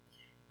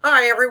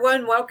Hi,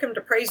 everyone. Welcome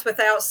to Praise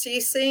Without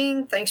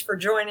Ceasing. Thanks for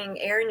joining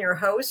Aaron, your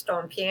host,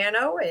 on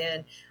piano,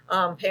 and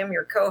Pam,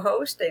 your co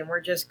host. And we're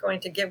just going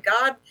to give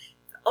God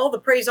all the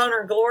praise,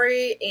 honor, and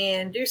glory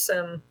and do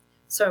some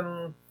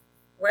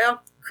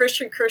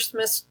Christian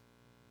Christmas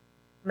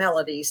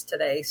melodies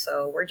today.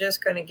 So we're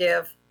just going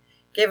to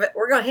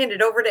we're going to hand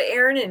it over to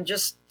Aaron and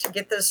just to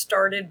get this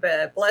started.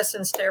 But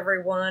blessings to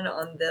everyone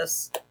on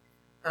this,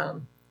 I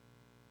don't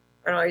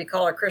know, you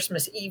call it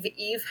Christmas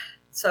Eve.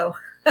 So,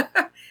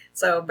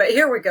 but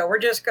here we go. We're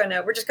just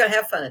gonna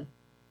have fun.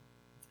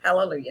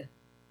 Hallelujah.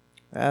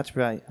 That's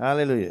right.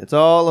 Hallelujah. It's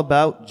all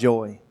about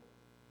joy.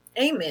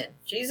 Amen.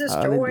 Jesus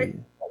joy.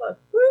 Hallelujah. Hold on.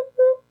 Whoop,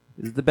 whoop.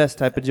 This is the best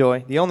type of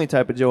joy, the only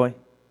type of joy.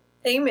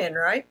 Amen.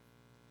 Right?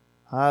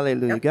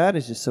 Hallelujah. Yep. God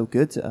is just so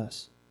good to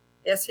us.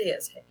 Yes, He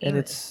is. And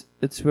Amen.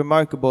 it's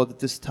remarkable that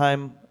this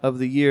time of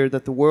the year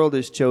that the world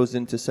has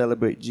chosen to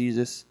celebrate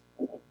Jesus.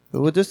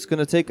 But we're just going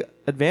to take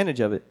advantage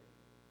of it.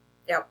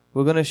 Yep.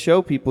 We're going to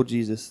show people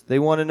Jesus. They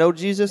want to know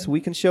Jesus, we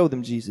can show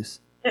them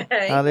Jesus. Amen.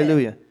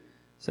 Hallelujah.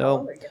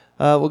 So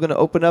we're going to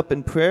open up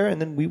in prayer,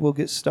 and then we will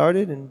get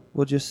started, and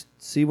we'll just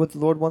see what the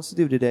Lord wants to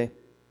do today.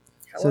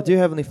 So, dear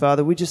Heavenly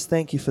Father, we just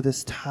thank you for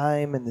this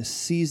time and this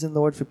season,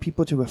 Lord, for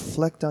people to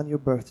reflect on your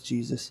birth,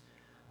 Jesus.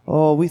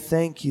 Oh, we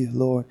thank you,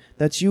 Lord,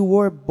 that you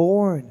were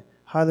born,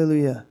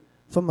 hallelujah,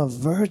 from a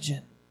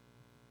virgin.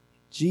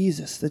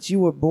 Jesus, that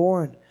you were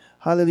born,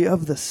 hallelujah,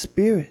 of the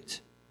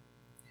Spirit.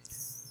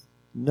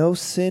 No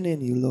sin in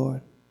you,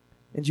 Lord.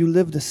 And you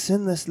lived a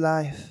sinless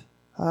life.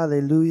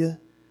 Hallelujah.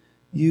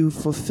 You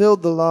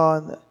fulfilled the law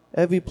in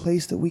every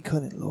place that we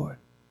couldn't, Lord.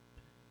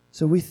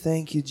 So we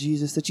thank you,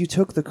 Jesus, that you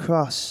took the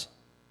cross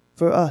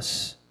for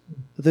us,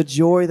 the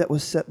joy that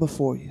was set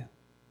before you.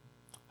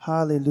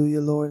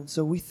 Hallelujah, Lord. And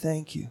so we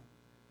thank you.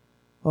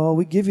 Oh,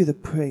 we give you the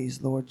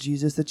praise, Lord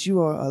Jesus, that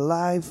you are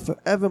alive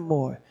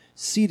forevermore,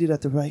 seated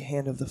at the right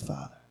hand of the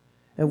Father.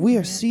 And we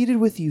are seated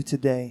with you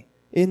today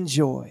in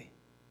joy.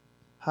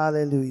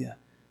 Hallelujah.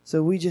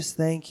 So we just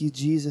thank you,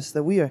 Jesus,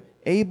 that we are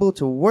able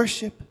to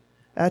worship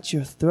at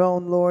your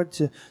throne, Lord,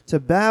 to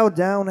bow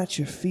down at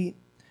your feet,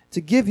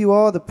 to give you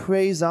all the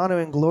praise, honor,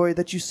 and glory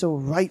that you so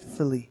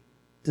rightfully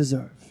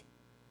deserve.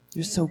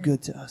 You're so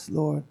good to us,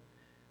 Lord,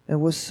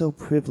 and we're so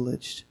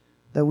privileged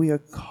that we are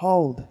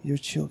called your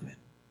children.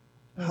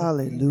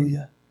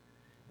 Hallelujah.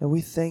 And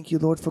we thank you,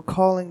 Lord, for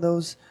calling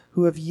those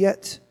who have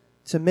yet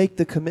to make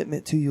the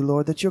commitment to you,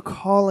 Lord, that you're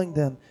calling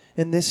them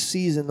in this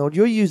season, Lord.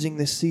 You're using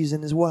this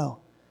season as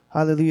well,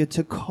 hallelujah,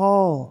 to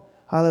call,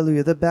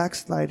 hallelujah, the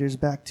backsliders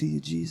back to you,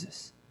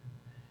 Jesus.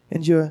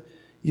 And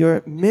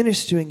you're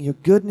ministering your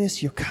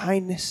goodness, your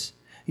kindness,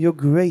 your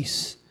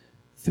grace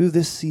through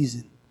this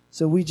season.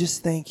 So we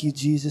just thank you,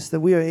 Jesus, that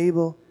we are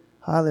able,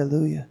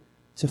 hallelujah,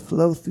 to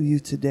flow through you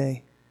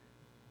today,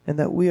 and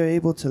that we are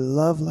able to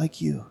love like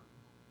you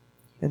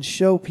and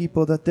show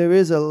people that there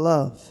is a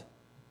love,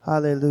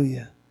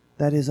 hallelujah,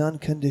 that is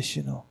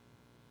unconditional,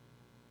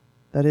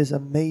 that is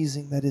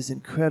amazing, that is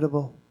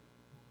incredible.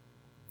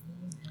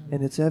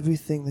 And it's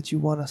everything that you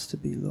want us to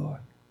be, Lord.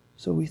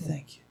 So we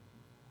thank you.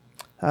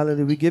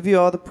 Hallelujah. We give you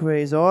all the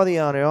praise, all the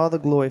honor, all the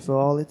glory for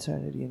all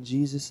eternity. In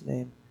Jesus'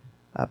 name,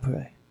 I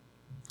pray.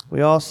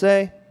 We all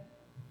say,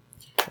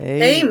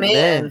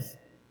 Amen.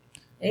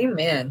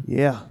 Amen.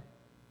 Yeah.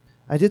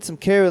 I did some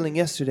caroling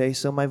yesterday,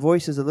 so my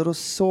voice is a little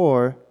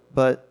sore,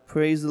 but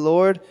praise the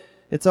Lord,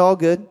 it's all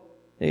good.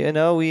 You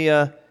know,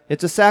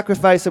 it's a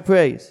sacrifice of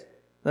praise.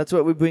 That's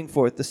what we bring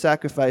forth, the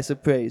sacrifice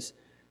of praise.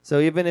 So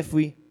even if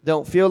we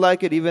don't feel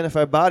like it, even if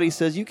our body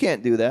says you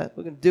can't do that,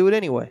 we're going to do it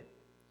anyway.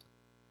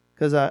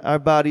 Because our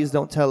bodies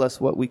don't tell us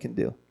what we can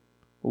do.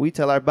 We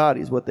tell our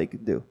bodies what they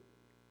can do.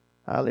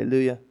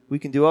 Hallelujah. We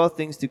can do all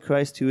things through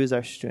Christ who is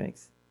our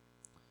strength.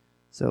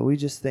 So we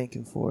just thank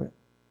him for it.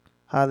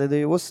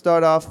 Hallelujah. We'll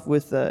start off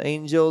with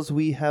Angels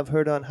We Have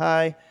Heard on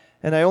High.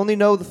 And I only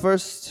know the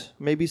first,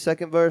 maybe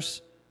second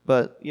verse.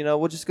 But,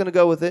 we're just going to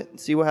go with it and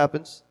see what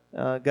happens.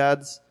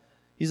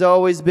 He's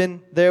always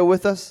been there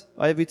with us.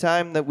 Every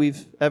time that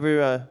we've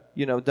ever,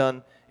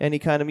 done any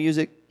kind of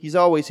music, he's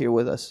always here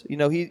with us.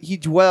 He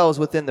dwells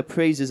within the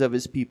praises of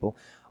his people.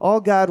 All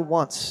God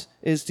wants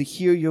is to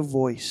hear your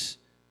voice.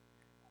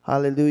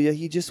 Hallelujah.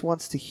 He just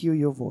wants to hear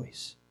your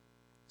voice.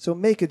 So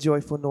make a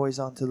joyful noise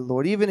unto the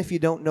Lord. Even if you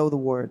don't know the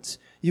words,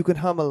 you can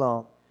hum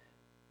along.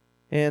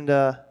 And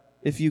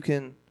if you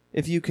can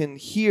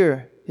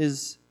hear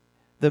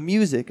the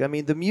music,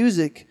 the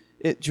music,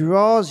 it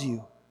draws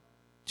you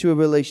to a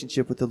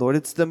relationship with the Lord.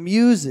 It's the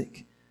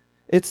music.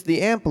 It's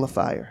the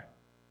amplifier.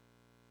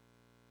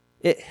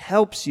 It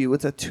helps you.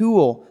 It's a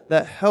tool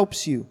that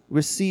helps you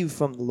receive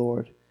from the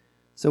Lord.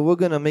 So we're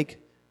going to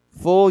make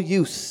full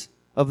use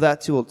of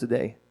that tool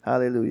today.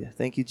 Hallelujah.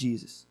 Thank you,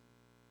 Jesus.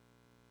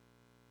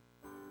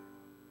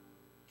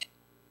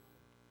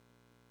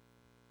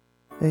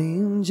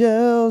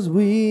 Angels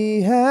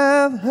we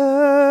have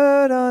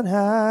heard on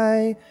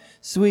high,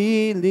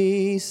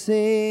 sweetly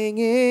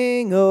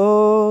singing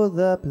o'er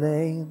the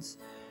plains,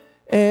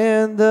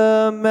 and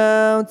the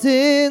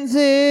mountains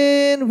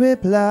in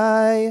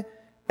reply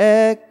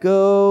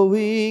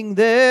echoing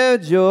their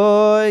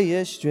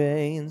joyous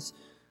strains.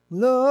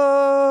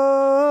 Gloria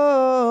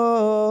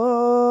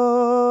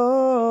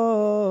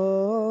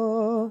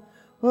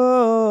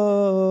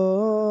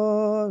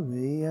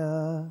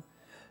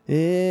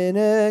in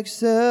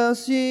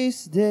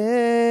excelsis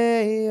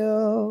Deo.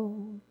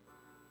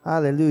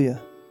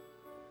 Hallelujah.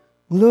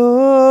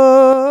 Gloria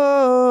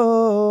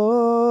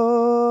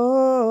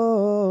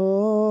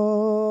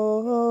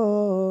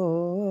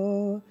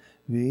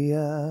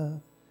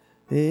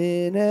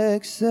in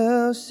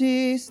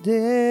excelsis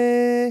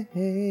Deo.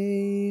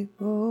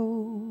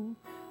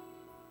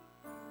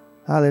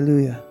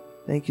 Hallelujah.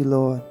 Thank you,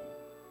 Lord.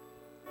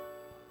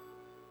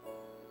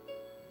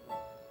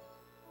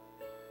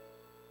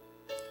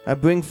 I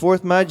bring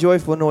forth my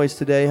joyful noise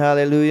today.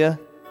 Hallelujah.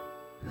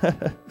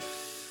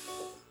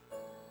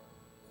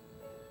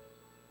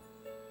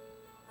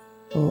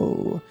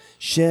 Oh,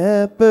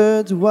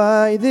 shepherds,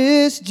 why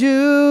this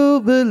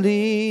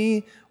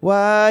jubilee?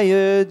 Why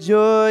your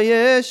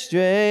joyous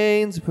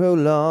strains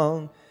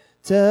prolong?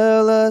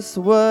 Tell us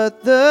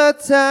what the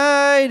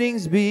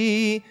tidings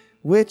be,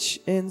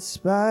 which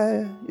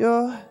inspire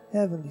your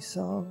heavenly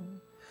song.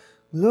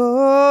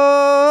 Gloria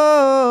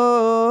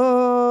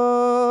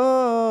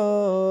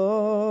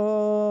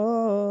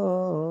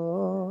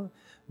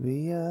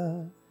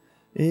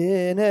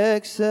in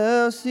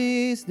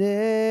excelsis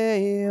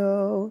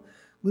Deo.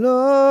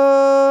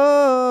 Gloria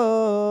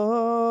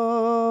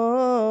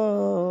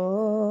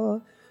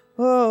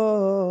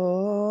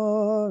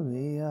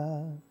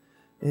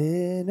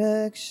in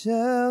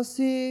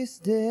excelsis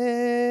Deo.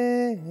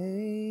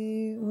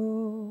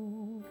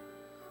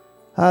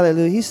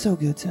 Hallelujah. He's so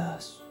good to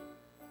us.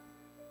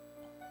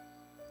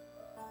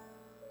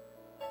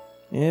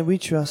 And we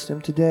trust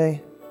him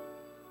today.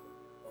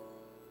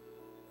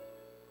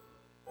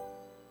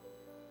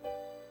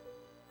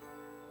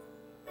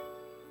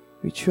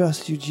 We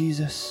trust you,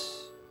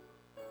 Jesus.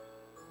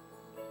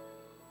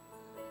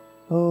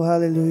 Oh,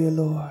 hallelujah,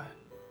 Lord.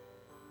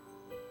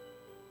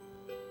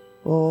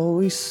 Oh,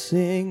 we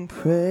sing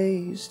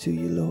praise to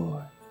you,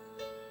 Lord.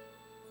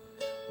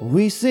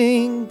 We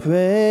sing praise.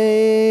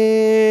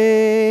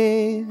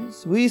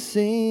 We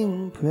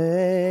sing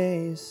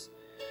praise.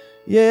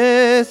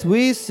 Yes,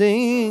 we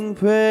sing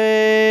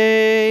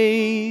praise.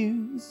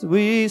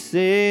 We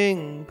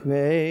sing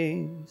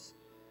praise.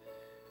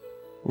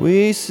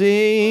 We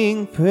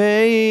sing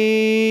praise.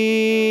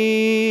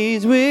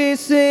 We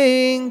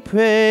sing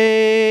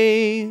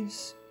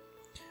praise.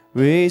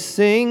 We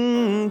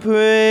sing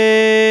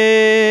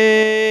praise.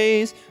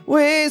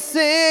 We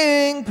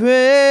sing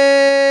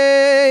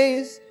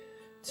praise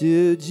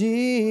to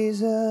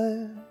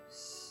Jesus,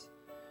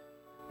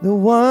 the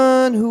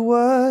one who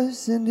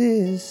was and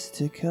is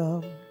to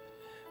come.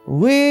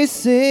 We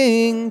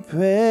sing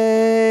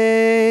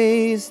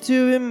praise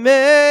to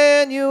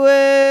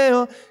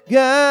Emmanuel,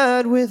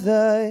 God with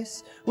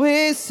us.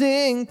 We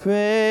sing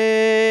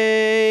praise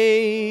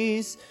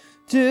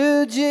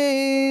to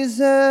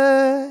Jesus,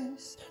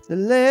 the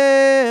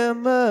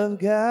Lamb of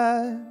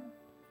God.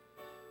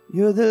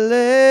 You're the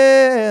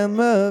Lamb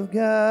of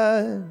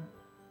God.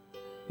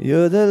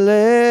 You're the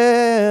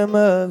Lamb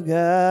of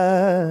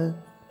God,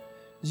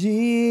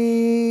 Jesus.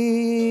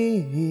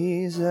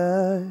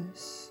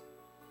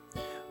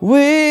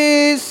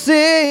 We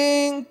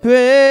sing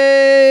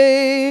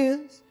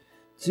praise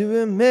to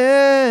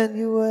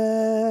Emmanuel,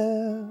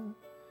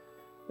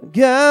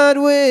 God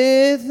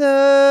with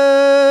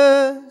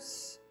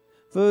us,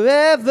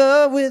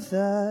 forever with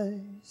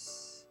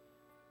us.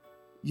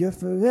 You're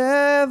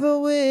forever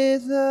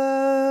with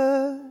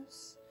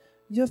us.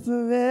 You're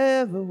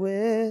forever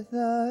with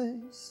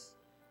us.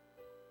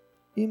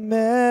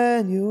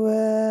 Emmanuel.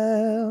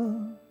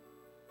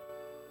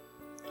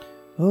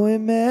 Oh,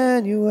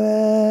 Emmanuel.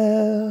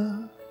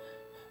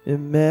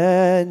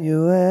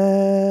 Emmanuel.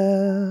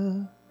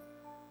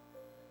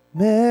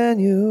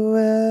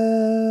 Emmanuel.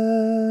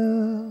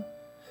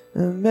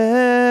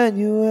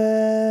 Emmanuel.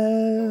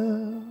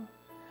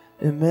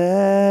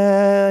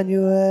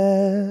 Emmanuel.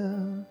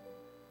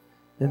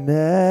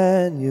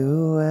 Emmanuel.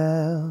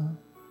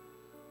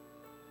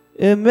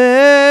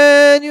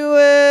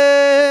 Emmanuel.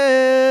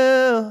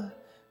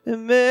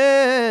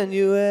 Emmanuel.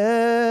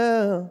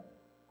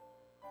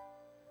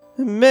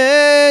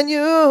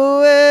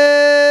 Emmanuel.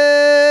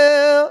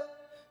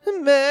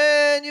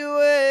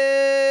 Emmanuel.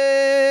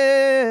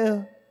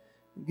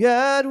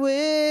 God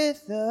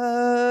with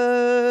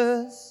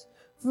us,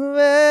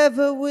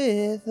 forever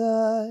with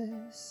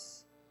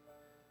us.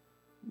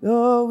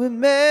 Oh,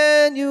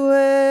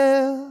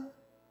 Emmanuel.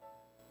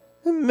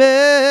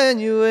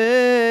 Emmanuel,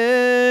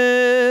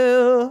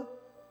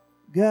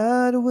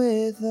 God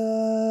with us.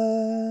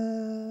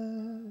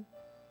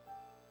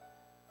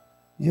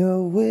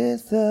 You're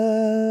with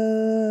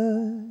us.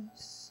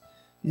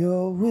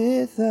 You're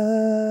with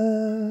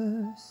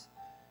us.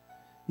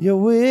 You're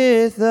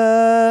with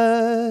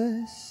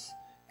us.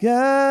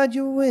 God,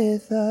 you're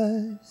with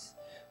us.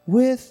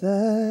 With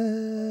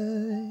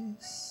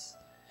us.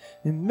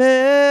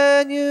 Emmanuel.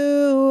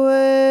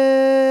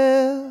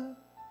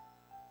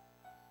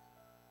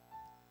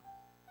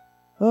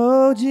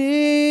 Oh,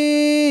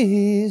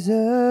 Jesus,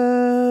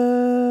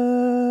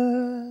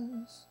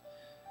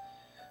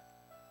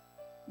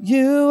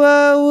 you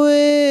are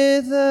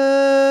with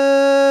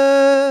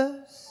us.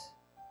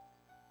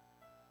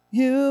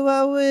 You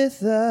are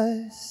with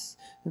us,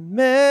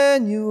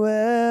 Emmanuel.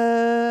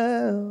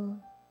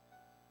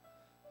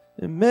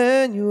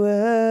 Emmanuel,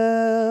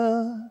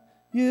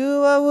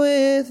 you are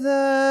with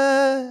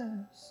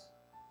us.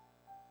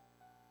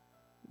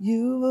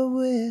 You are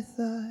with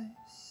us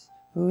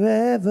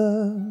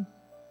forever.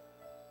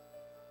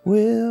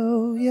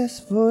 Will, yes,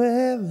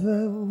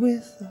 forever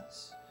with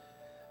us.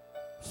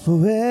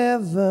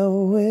 Forever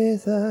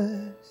with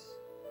us.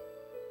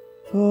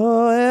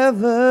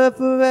 Forever,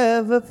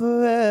 forever,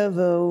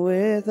 forever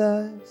with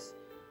us.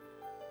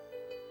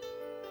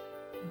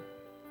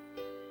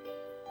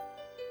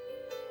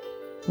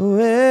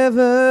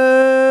 Forever,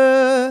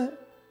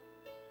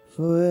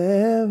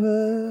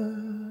 forever.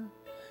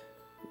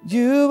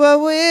 You are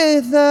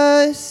with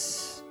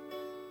us,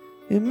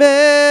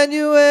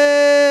 Emmanuel.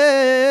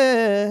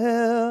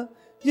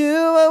 You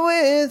are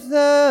with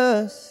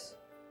us.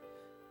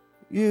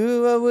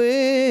 You are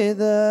with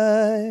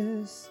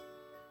us,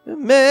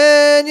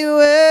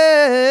 Emmanuel.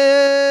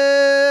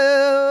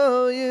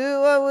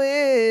 You are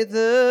with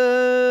us.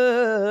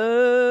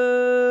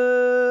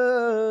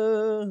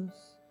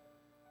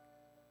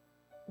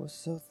 We're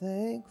so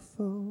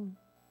thankful.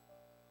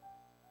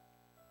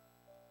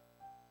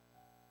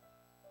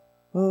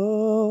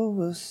 Oh,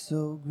 we're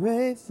so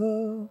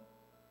grateful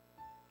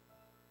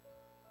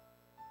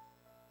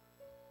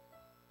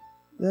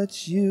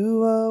that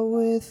you are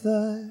with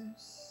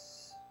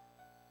us.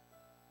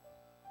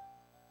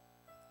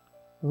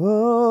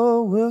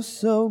 Oh, we're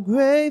so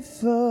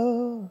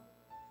grateful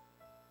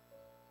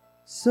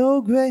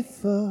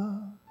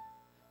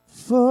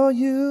for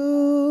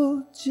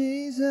you,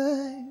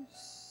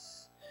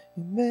 Jesus,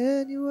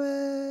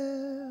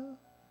 Emmanuel.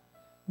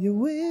 You're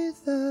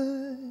with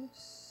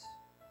us,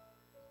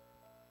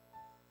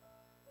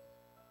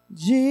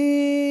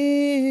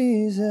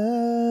 Jesus.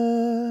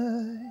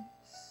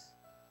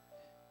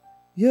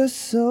 You're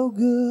so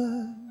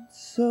good,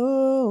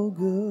 so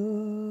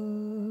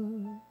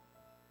good.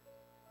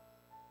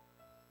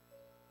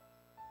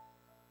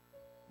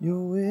 You're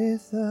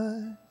with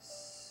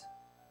us,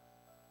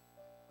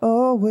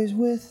 always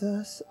with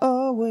us,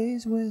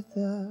 always with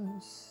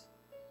us.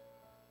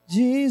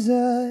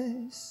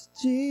 Jesus,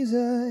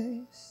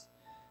 Jesus,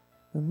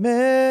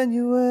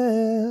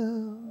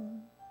 Emmanuel.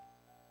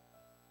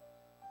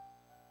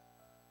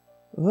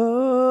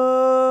 Oh,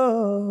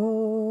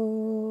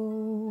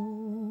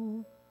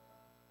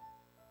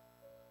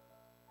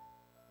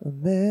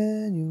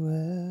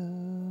 Emmanuel.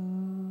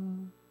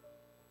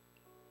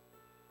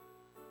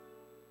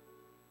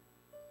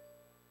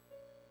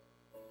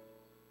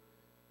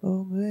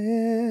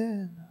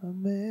 Amen,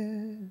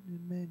 amen,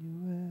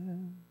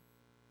 Emmanuel.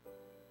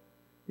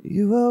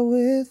 You are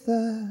with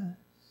us.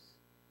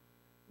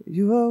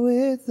 You are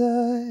with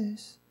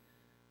us,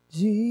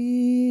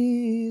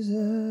 Jesus.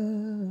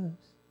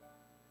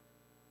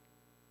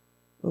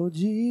 Oh,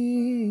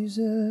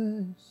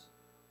 Jesus.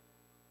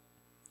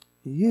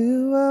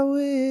 You are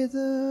with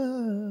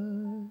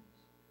us.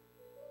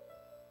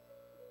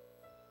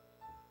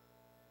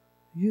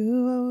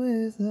 You are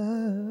with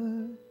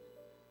us.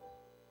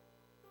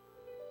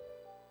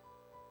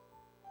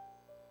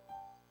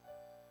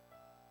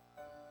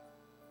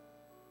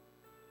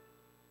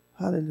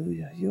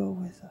 Hallelujah. You are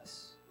with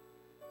us.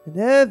 In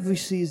every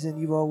season,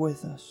 you are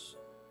with us.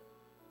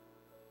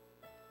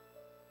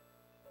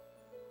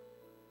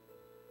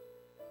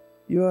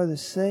 You are the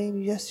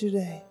same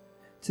yesterday,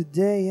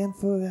 today, and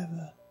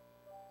forever.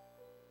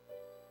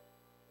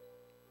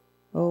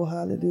 Oh,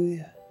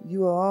 hallelujah.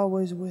 You are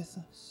always with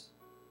us.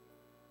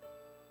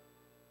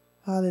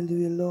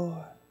 Hallelujah,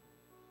 Lord.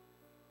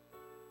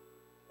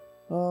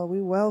 Oh, we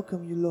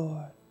welcome you,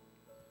 Lord.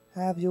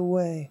 Have your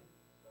way.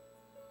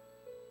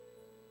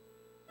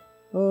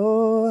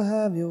 Oh,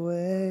 have your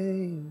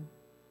way.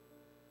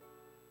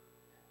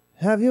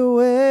 Have your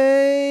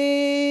way,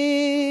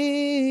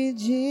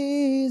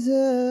 Jesus.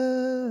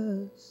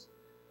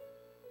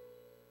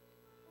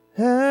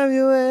 Have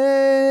your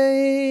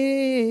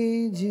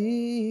way,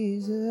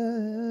 Jesus.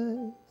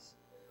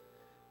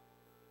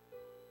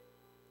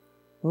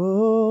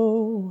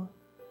 Oh,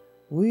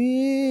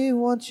 we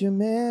want your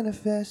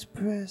manifest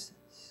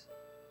presence.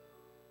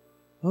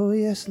 Oh,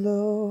 yes,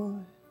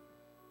 Lord.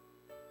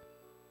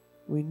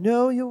 We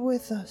know you're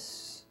with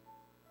us.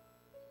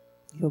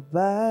 You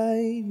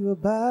abide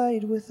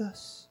with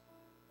us.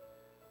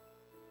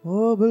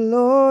 Oh, but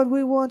Lord,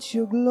 we want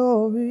your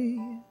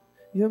glory,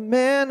 your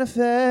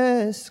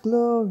manifest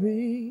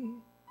glory.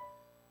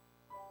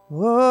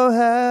 Oh,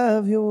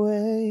 have your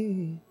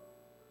way.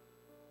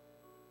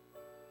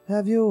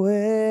 Have your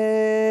way.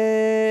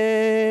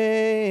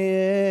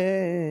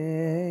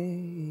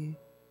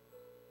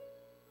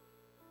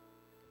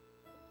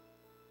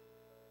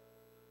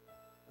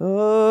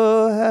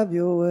 Oh, have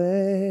your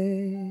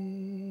way.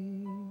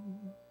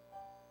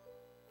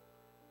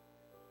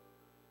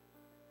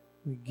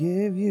 We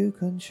give you you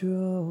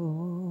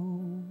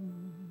control.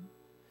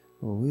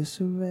 Oh, we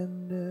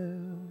surrender.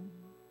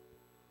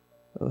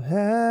 Oh,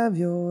 have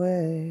your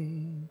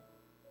way.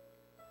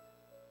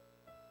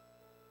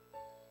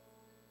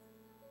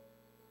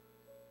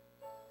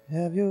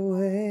 Have your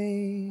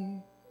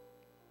way.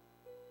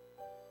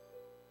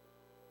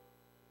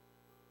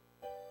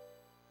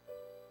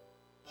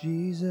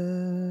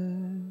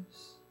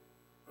 Jesus,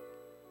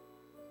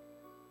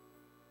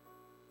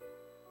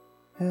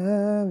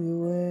 have your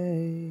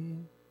way.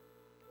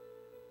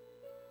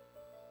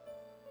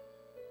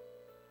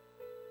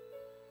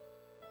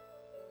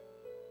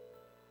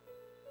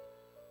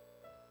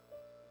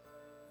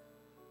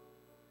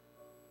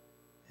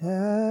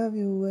 Have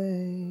your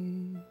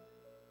way.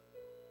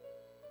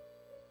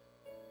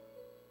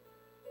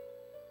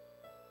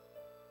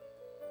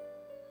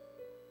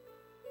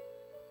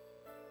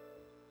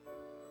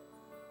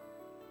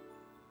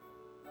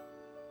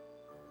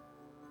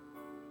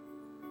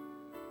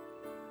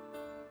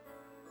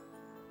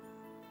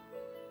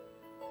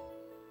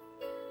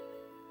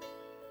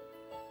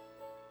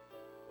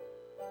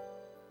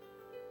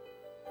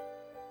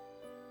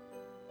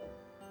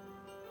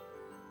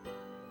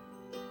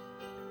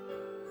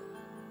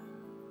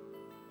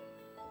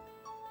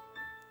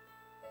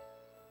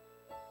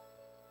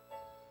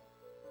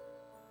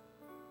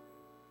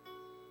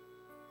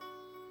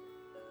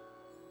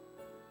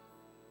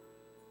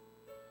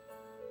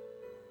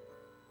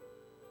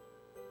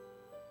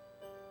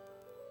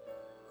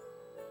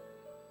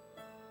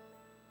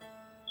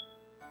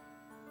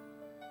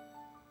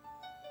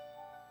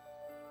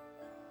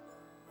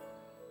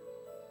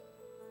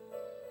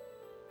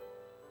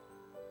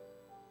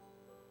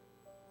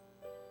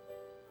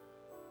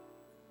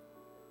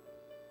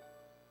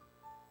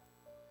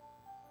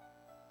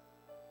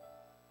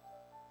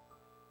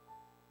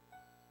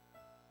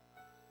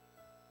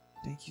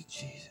 Thank you,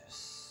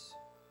 Jesus.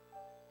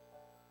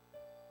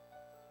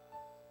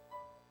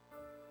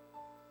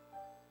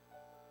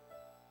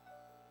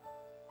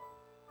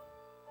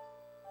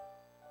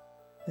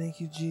 Thank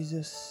you,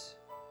 Jesus.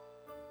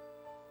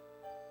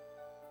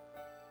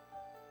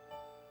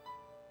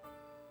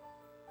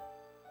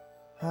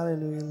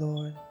 Hallelujah,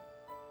 Lord.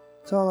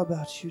 It's all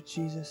about you,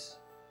 Jesus.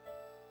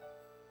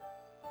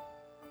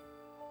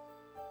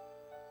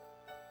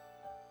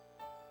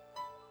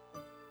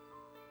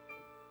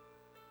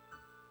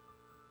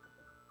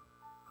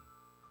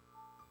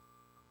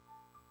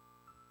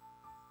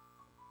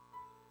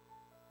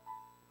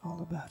 All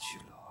about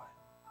you, Lord.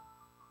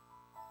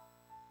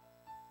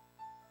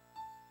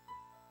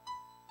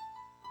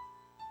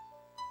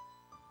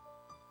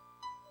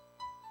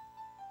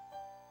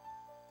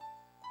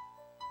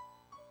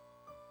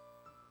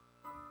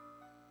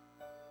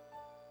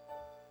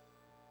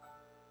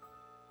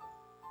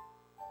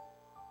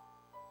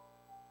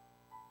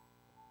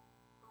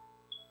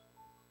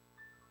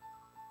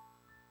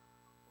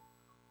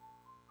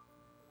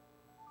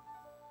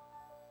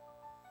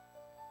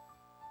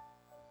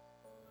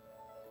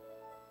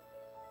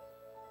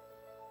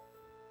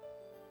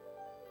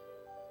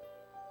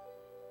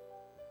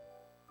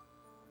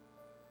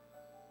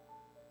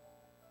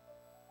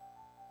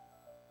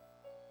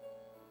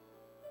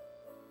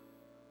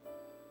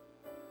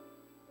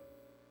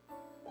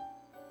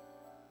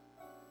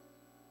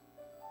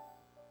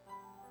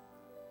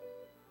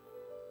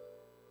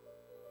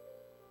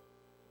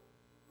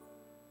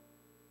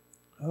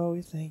 Oh,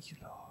 we thank you,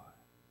 Lord.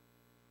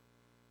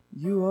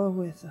 You are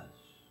with us.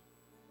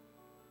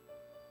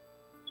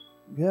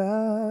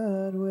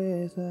 God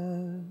with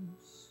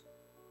us.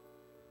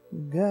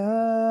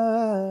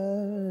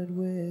 God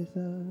with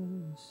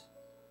us.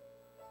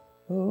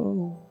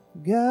 Oh,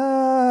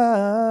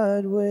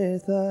 God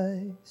with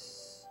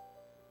us.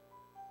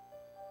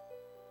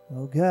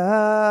 Oh,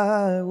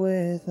 God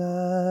with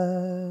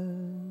us.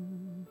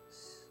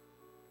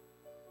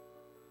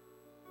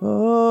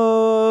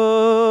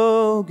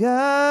 Oh,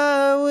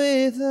 God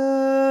with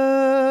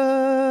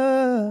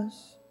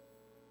us.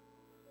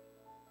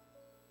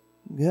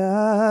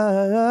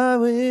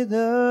 God with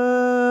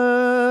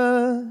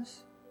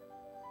us.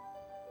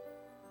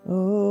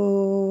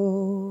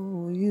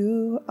 Oh,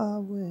 you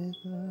are with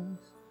us.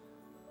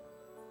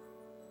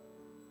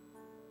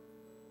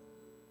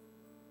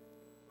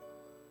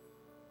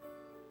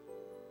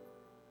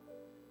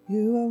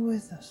 You are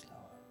with us, Lord.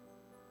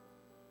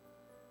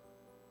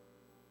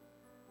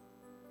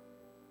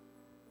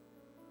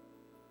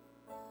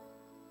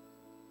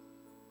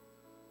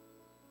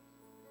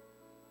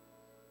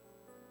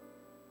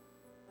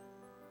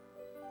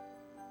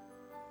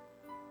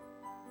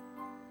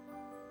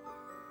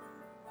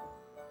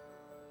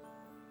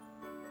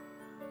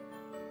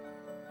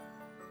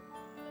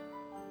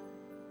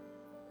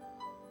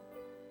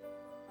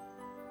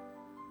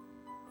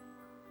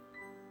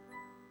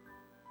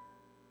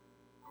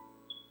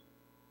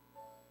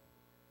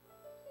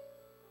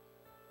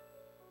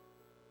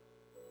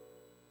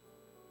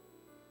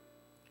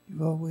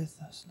 You are with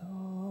us,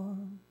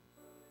 Lord.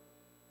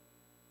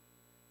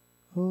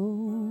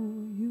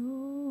 Oh,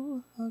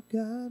 you are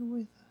God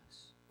with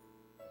us.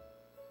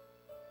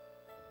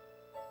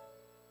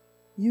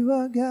 You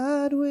are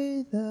God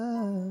with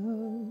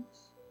us.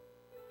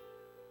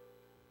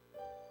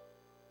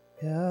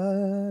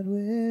 God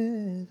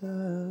with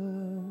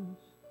us.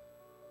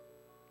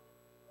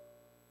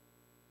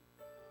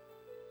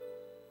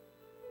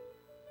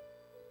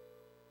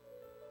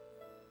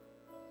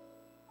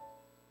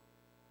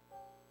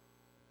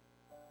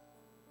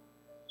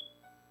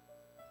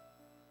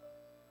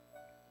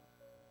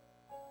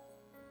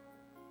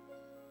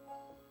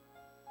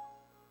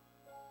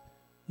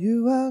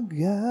 You are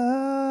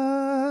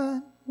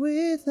God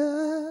with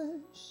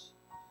us.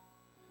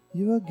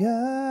 You are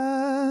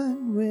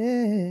God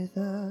with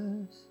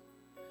us.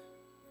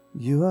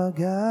 You are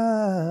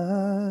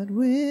God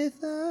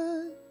with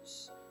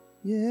us.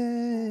 Yeah.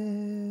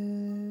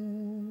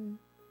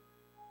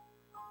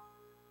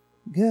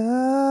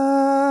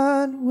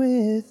 God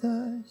with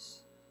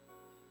us.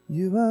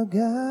 You are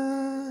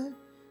God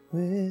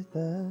with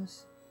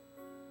us.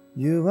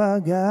 You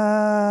are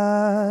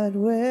God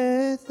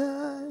with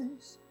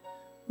us.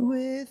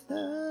 With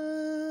us.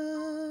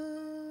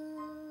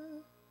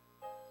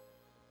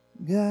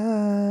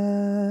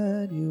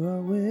 God, you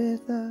are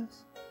with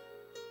us.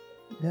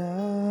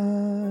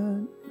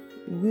 God,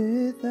 you're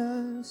with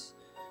us.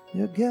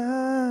 You're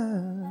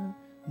God,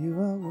 you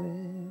are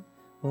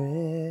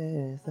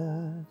with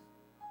us.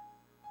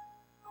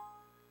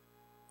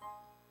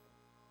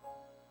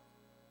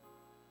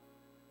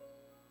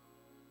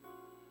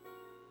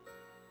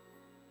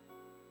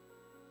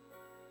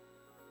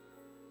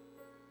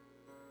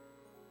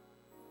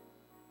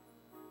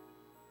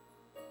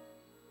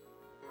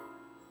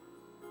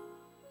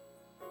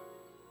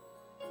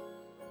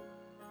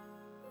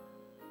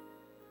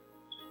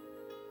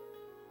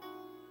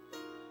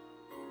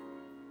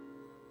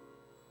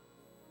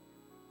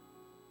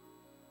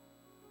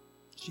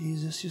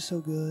 Jesus, you're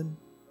so good.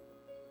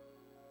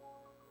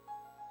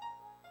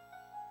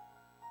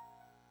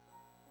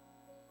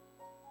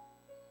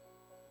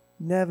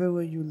 Never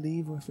will you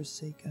leave or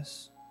forsake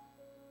us,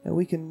 and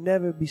we can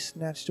never be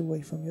snatched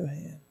away from your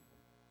hand.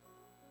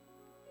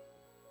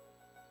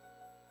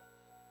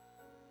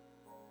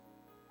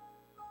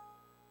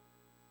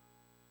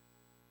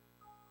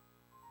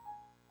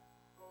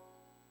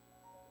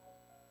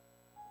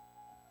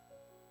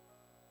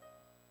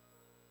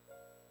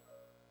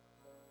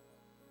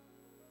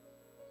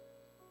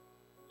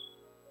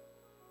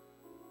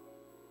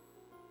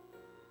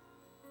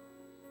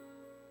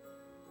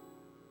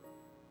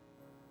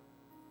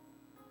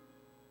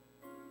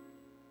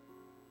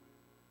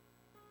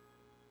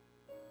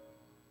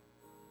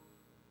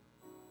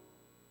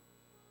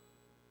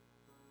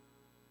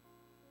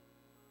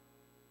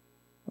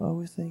 Oh,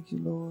 we thank you,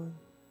 Lord,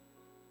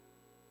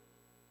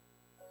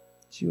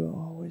 that you are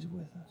always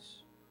with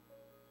us.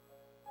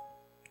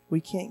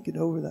 We can't get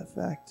over that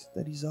fact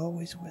that he's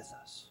always with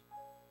us.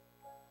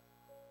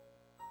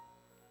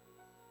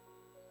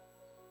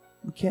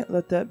 We can't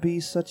let that be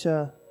such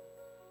a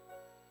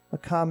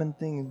common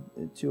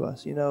thing to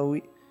us. You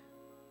know,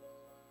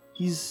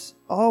 he's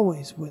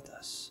always with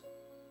us.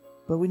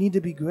 But we need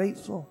to be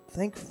grateful,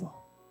 thankful.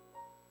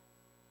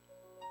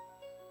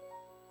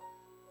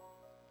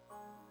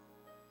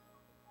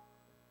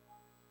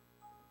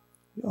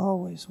 We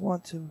always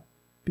want to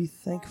be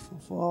thankful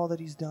for all that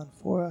he's done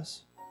for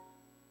us,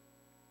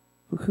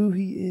 for who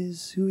he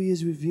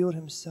has revealed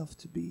himself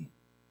to be.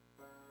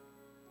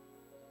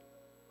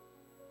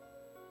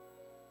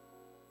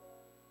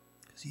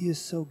 Because he is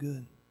so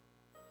good.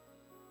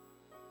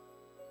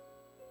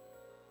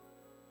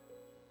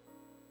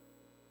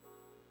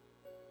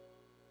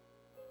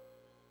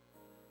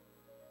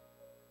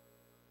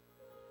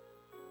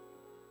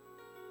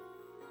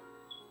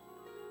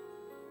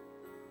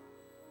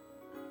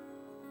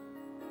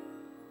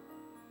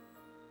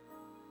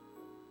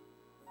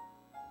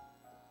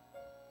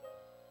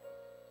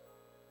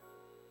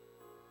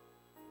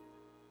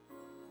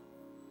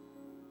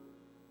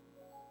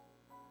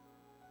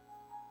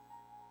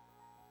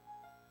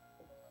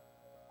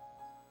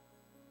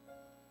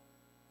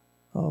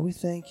 Oh, we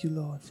thank you,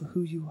 Lord, for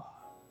who you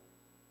are.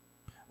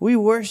 We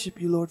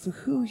worship you, Lord, for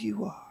who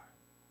you are.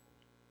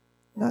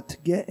 Not to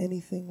get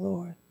anything,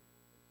 Lord.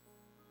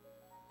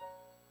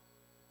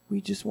 We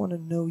just want to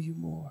know you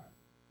more.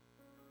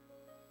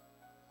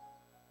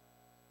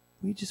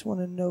 We just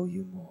want to know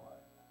you more,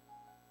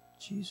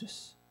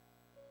 Jesus.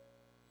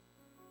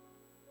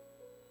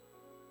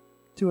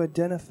 To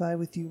identify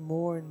with you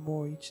more and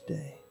more each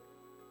day.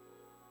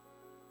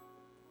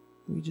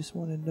 We just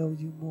want to know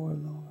you more,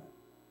 Lord.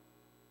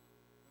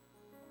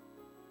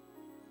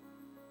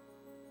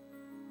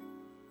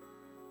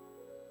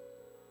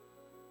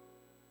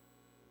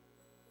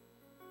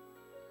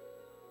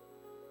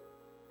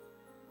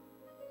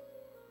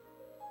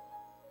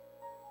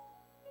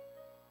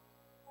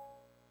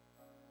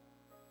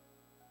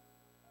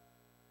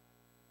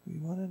 We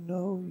want to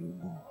know you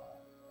more.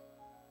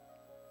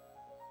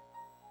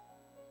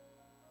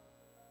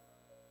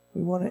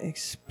 We want to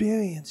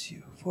experience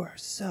you for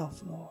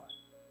ourselves, Lord.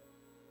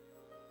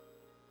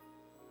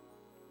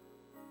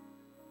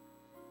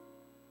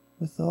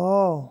 With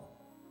all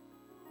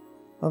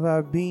of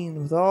our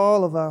being, with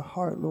all of our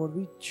heart, Lord,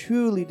 we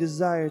truly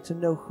desire to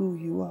know who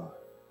you are.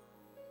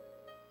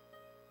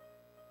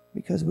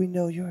 Because we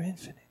know you're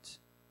infinite.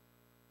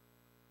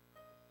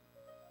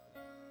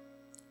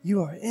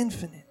 You are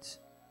infinite.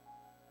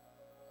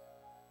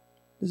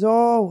 There's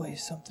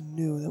always something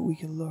new that we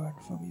can learn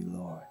from you,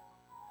 Lord.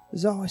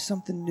 There's always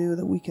something new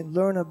that we can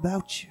learn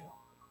about you.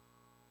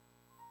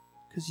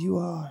 Because you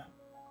are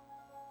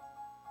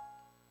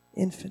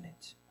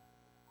infinite,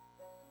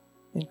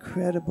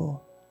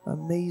 incredible,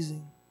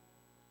 amazing,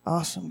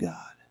 awesome God.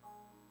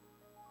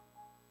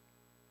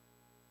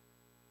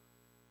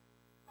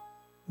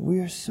 We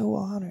are so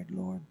honored,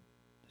 Lord,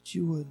 that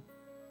you would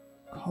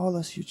call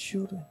us your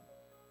children,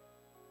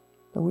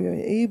 that we are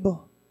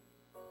able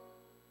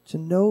to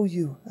know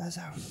you as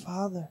our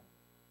Father.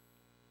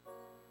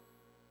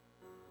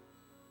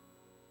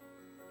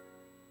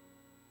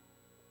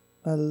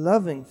 A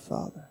loving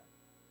Father.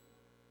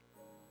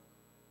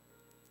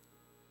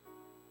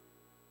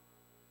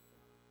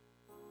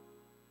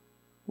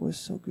 We're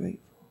so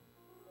grateful.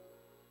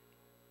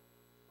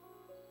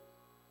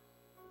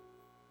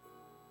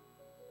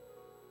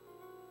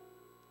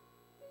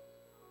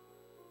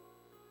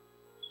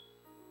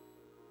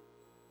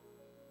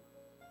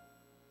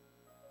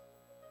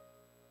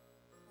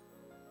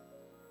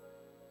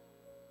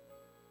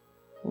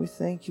 We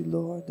thank you,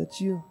 Lord,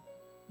 that you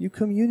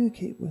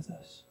communicate with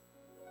us.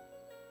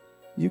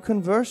 You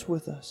converse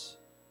with us.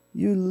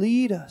 You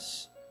lead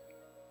us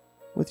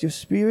with your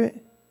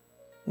Spirit,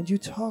 and you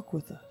talk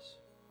with us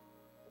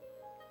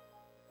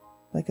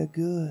like a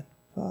good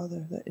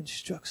Father that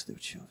instructs their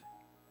children.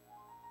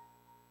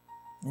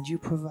 And you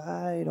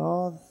provide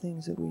all the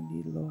things that we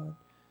need, Lord,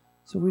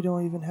 so we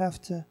don't even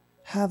have to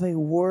have a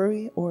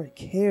worry or a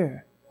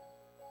care,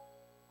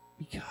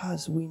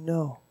 because we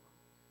know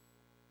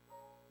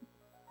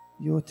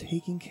you're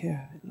taking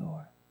care of it,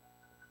 Lord.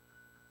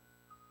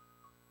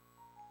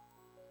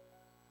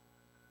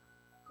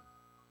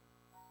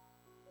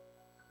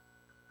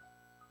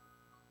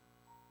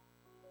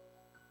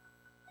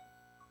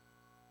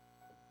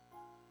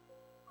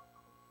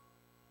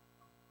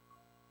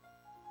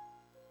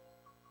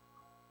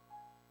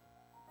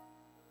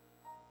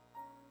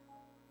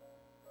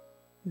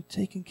 You're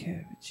taking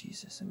care of it,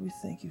 Jesus, and we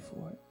thank you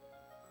for it.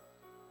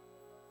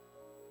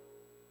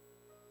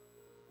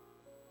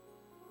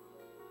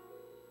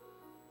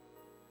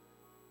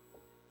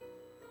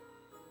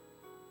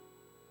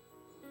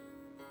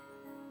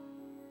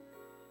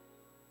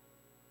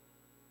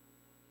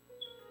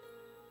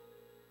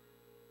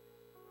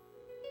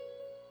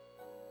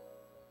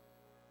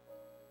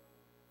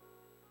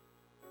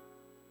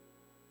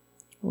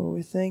 Oh,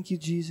 we thank you,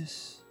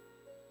 Jesus.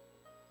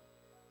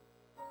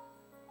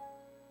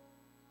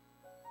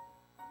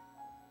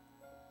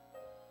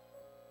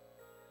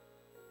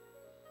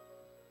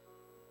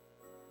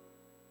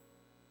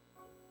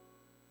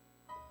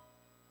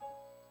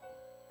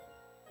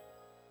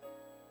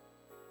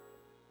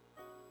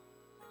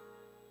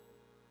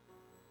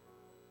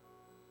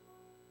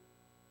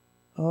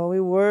 Oh,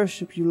 we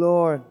worship you,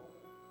 Lord.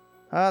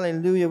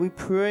 Hallelujah. We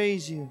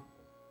praise you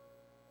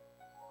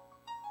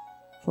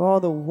for all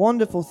the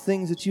wonderful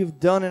things that you've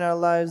done in our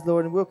lives,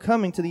 Lord. And we're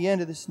coming to the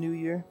end of this new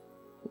year.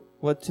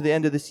 Well, to the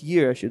end of this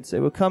year, I should say.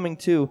 We're coming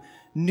to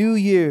New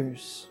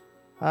Year's.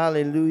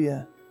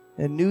 Hallelujah.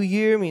 And New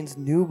Year means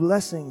new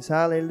blessings.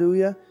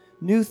 Hallelujah.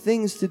 New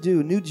things to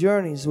do, new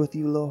journeys with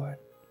you, Lord.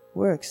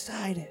 We're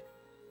excited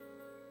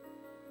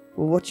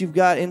for what you've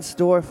got in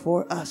store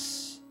for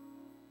us.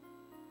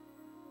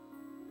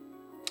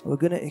 We're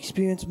going to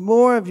experience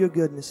more of your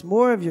goodness,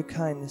 more of your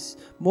kindness,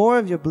 more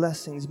of your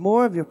blessings,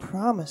 more of your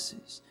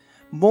promises,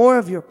 more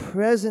of your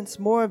presence,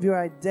 more of your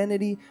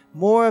identity,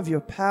 more of your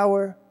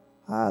power.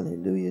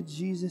 Hallelujah,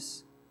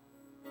 Jesus.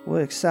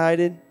 We're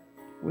excited.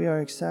 We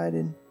are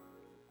excited.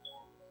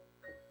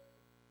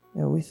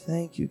 And we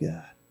thank you,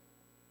 God.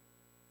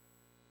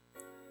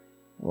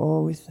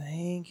 Oh, we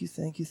thank you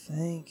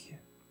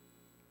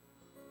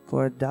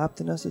for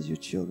adopting us as your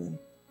children.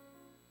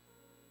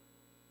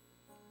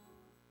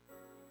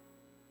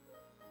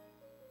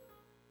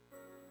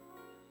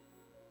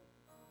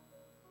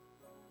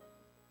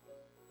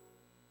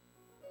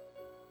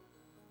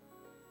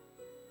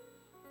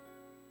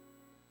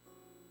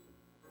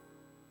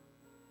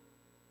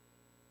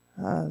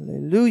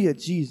 Hallelujah,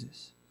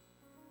 Jesus.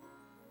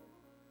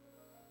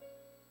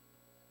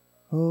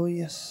 Oh,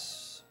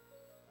 yes.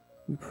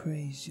 We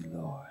praise you,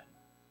 Lord.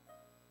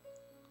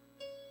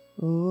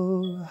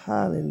 Oh,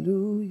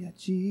 hallelujah,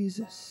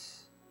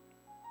 Jesus.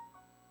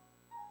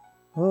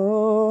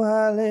 Oh,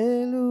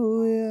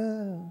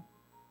 hallelujah.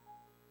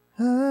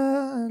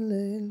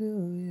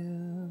 Hallelujah.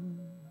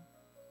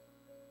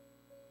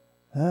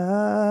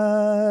 Hallelujah.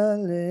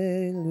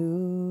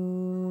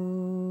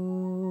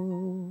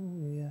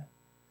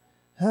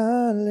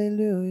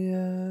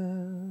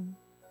 Hallelujah.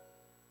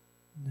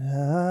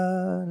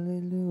 Hallelujah.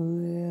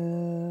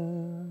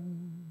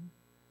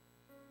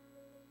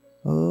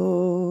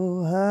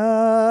 Oh,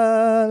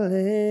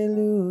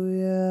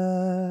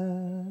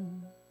 hallelujah.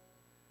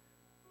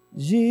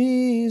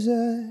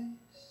 Jesus.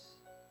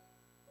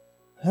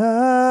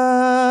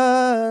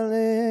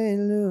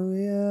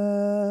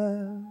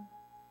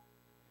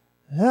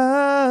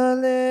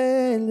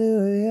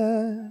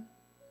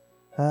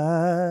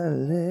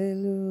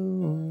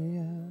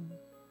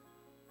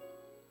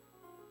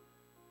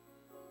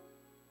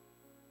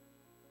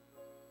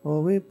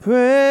 Oh, we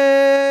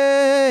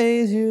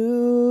praise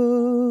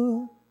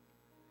you.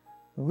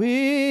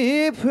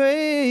 We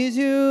praise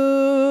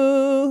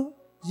you,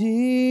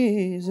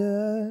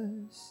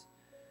 Jesus,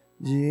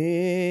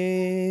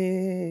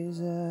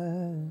 Jesus.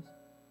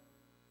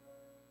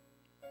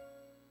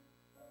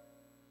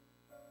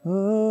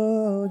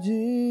 Oh,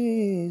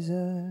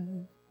 Jesus.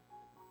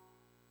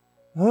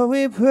 Oh,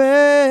 we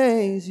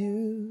praise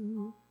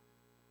you.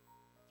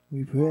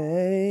 We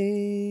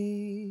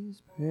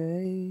praise,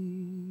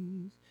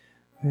 praise,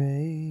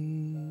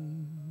 praise.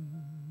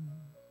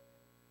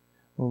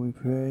 Oh, we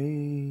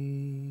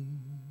praise.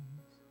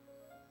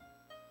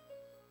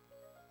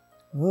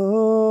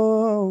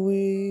 Oh,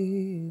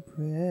 we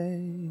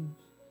praise.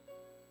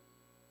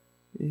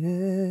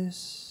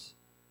 Yes,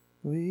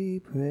 we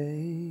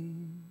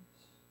praise.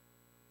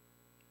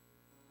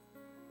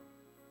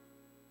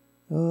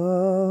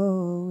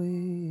 Oh,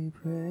 we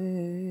praise.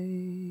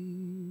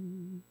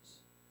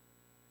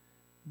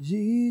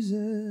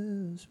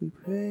 Jesus, we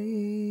praise.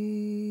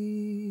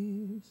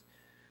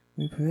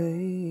 We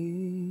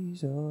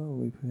praise. Oh,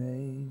 we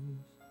praise.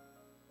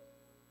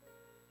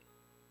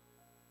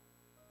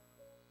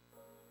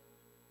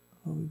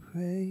 Oh, we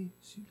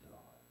praise you,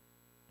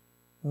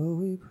 Lord. Oh,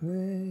 we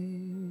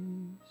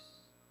praise.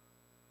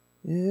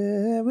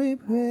 Yeah, we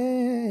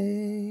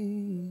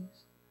praise.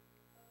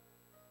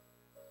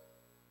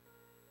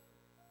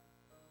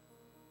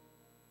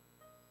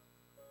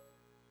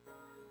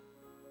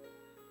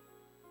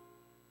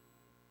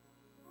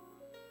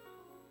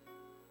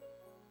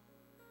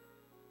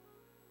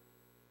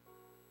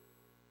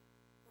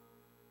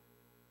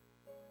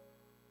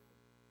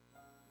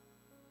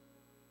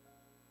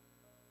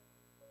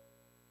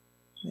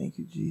 Thank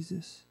you,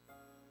 Jesus.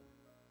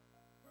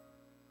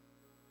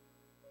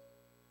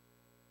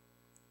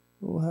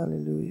 Oh,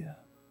 hallelujah.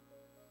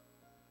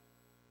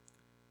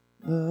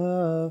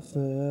 The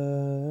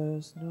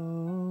first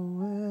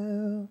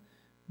Noel,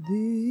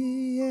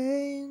 the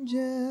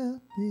angel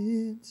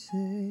did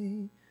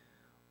say,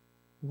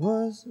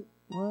 was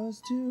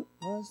to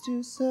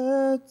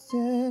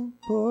certain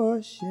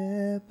poor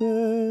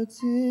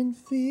shepherds in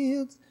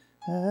fields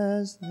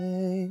as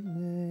they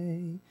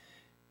lay,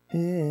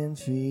 in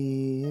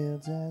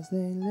fields as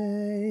they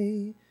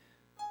lay,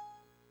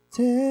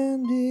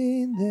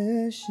 tending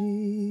their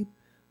sheep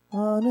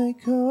on a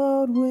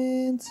cold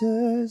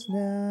winter's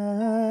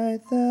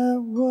night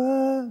that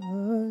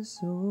was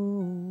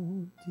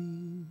so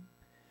deep.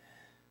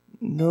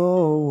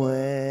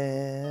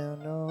 Noel,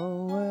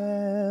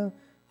 Noel,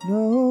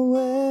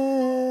 Noel,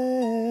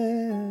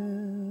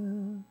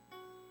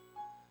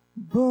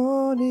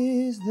 born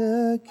is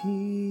the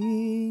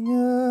King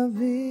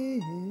of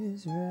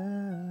Israel.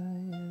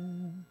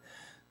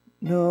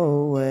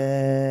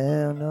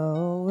 Noel,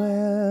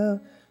 Noel,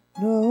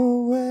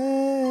 Noel,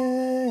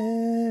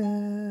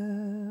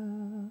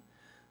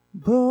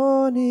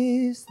 born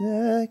is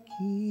the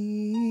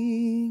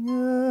King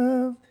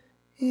of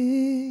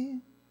Israel.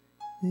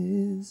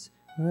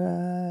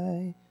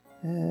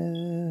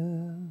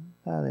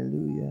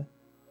 Hallelujah.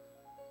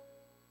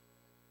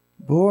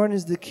 Born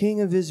is the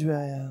King of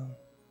Israel.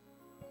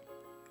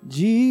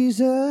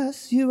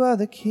 Jesus, you are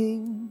the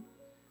King.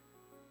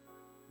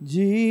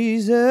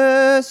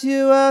 Jesus,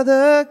 you are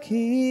the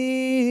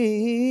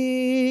King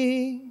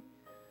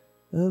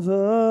of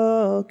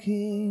all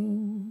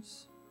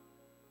kings.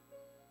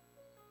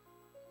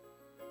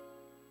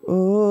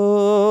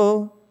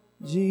 Oh,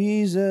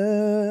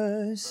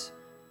 Jesus,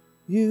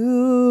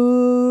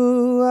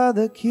 you are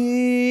the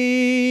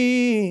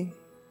King.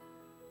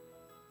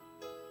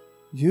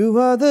 You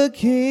are the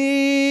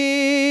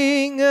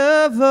King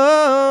of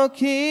all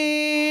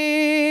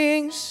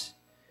kings.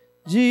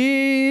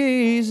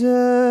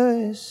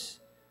 Jesus,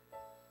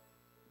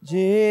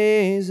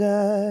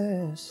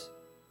 Jesus,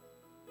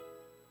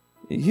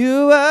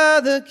 you are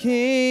the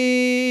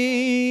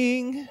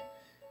King.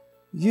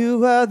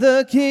 You are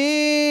the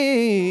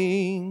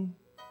King,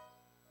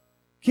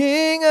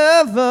 King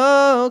of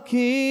all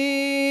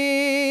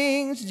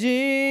kings.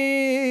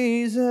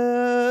 Jesus,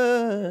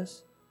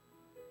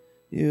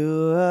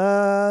 you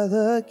are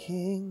the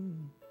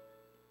King.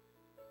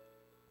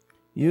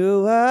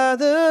 You are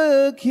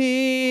the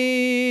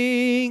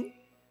King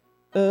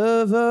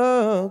of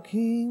all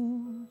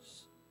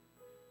kings.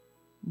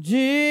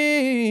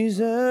 Jesus,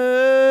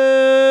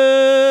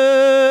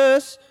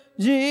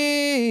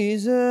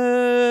 Jesus,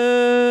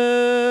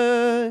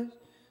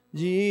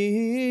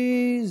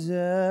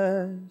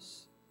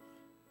 Jesus,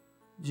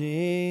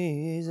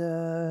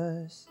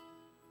 Jesus,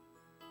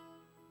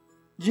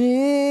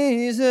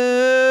 Jesus,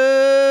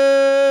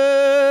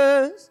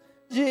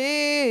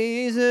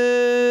 Jesus,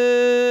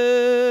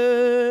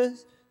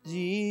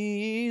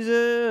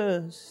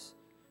 Jesus,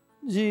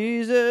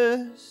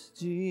 Jesus,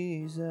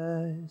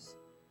 Jesus,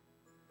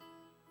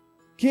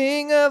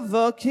 King of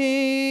all kings,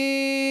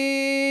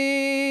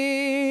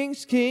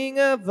 King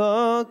of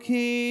all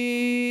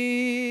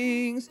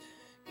kings,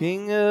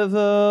 King of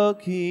all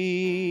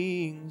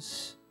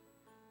kings,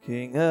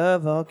 King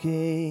of all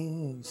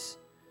kings.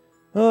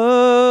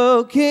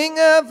 Oh, King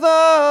of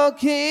all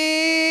kings,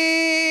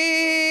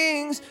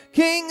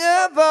 King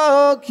of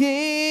all kings,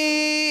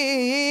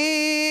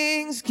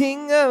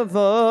 King of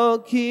all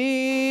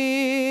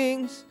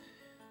kings,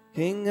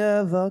 King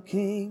of all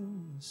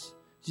kings,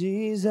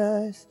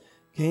 Jesus,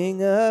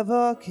 King of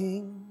all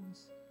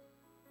kings,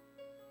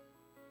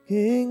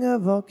 King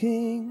of all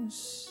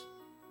kings,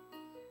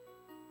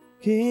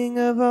 King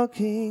of all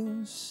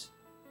kings,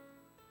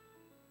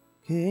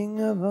 King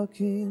of all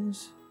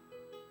kings.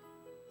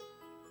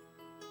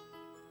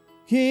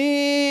 King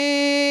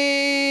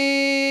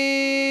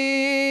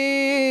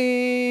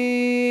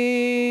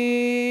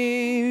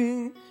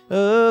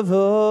of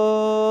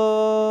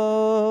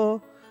all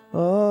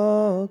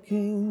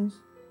kings,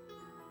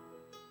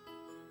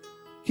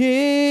 King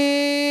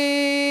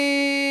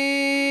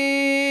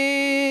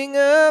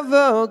of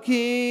all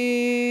kings,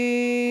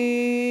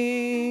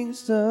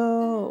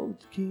 all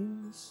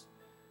kings,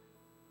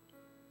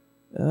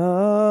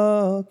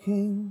 all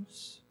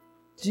kings,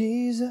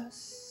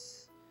 Jesus.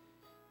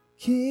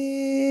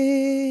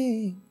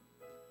 King,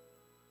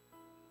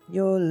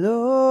 your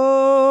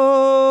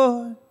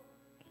Lord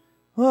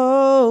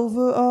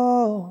over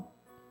all,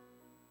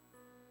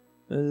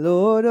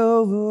 Lord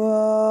over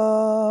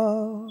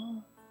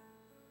all,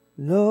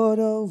 Lord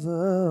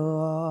over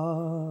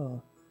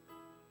all,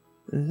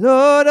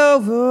 Lord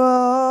over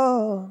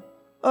all,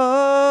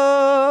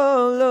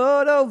 oh,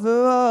 Lord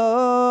over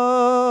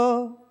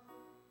all,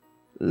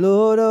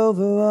 Lord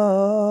over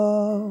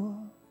all.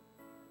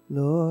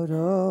 Lord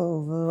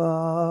over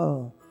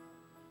all,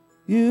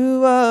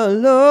 you are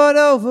Lord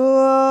over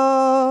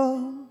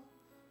all,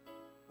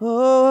 oh,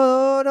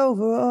 Lord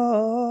over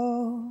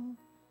all,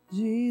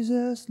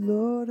 Jesus,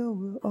 Lord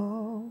over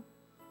all,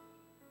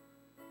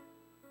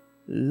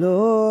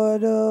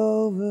 Lord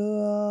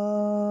over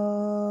all.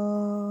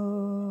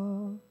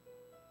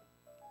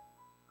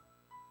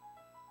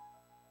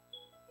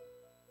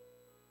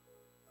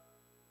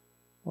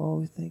 Oh,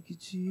 we thank you,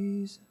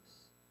 Jesus.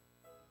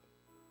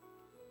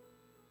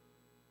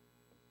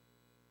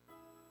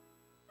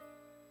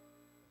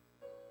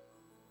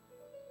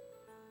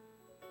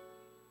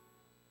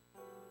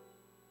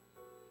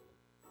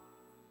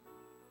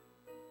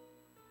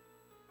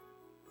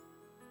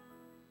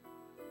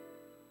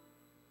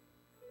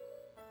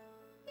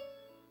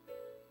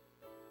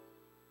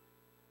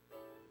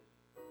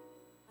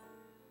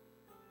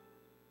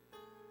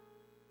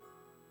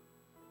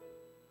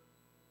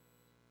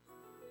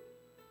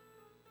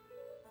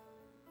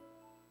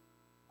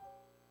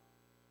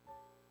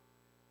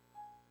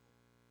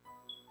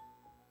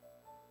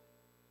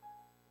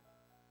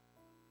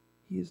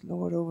 He is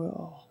Lord over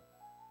all.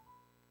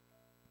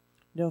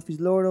 You know, if He's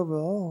Lord over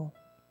all,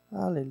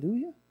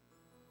 hallelujah.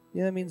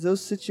 Yeah, that means those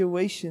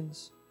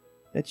situations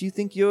that you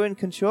think you're in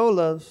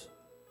control of,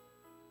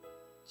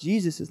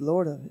 Jesus is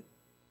Lord of it.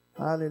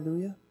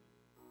 Hallelujah.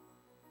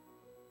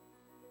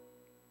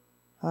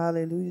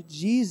 Hallelujah.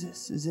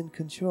 Jesus is in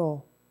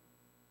control.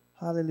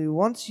 Hallelujah.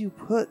 Once you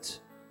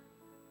put,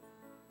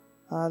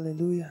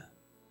 hallelujah,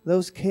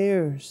 those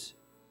cares,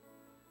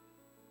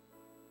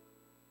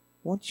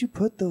 once you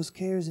put those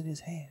cares in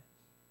His hand,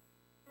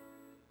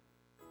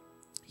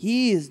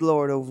 He is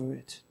Lord over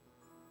it.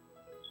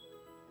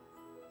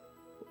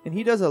 And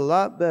He does a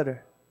lot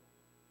better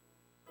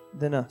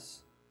than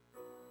us.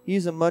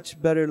 He's a much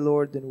better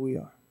Lord than we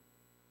are.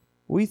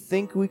 We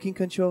think we can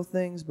control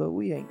things, but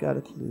we ain't got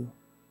a clue.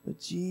 But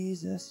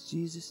Jesus,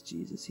 Jesus,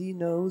 Jesus, He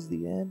knows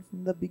the end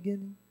from the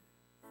beginning.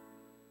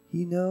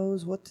 He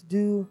knows what to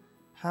do,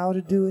 how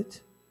to do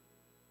it.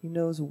 He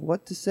knows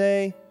what to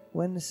say,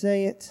 when to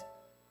say it.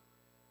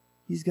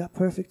 He's got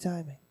perfect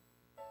timing.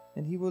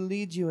 And He will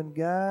lead you and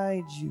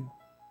guide you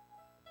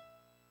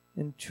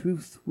in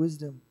truth,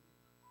 wisdom,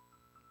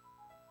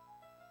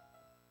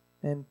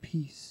 and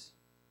peace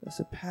that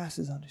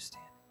surpasses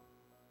understanding.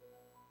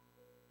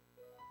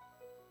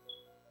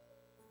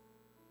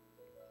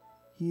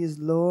 He is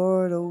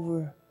Lord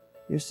over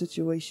your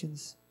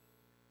situations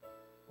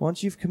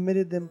once you've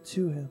committed them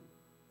to Him.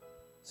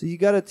 So you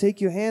got to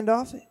take your hand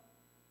off it.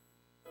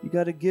 You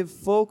got to give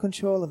full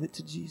control of it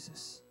to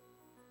Jesus.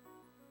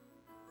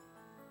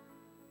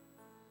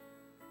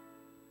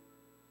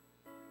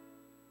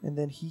 And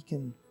then He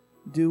can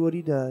do what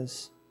He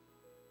does.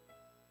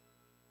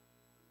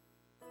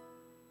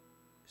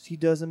 Because He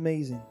does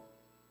amazing.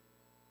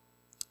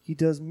 He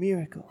does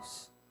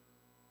miracles.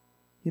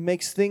 He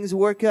makes things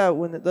work out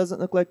when it doesn't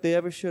look like they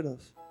ever should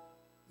have.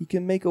 He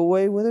can make a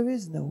way where there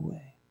is no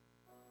way.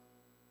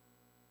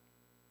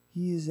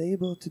 He is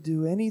able to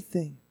do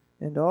anything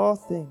and all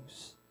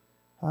things,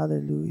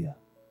 hallelujah,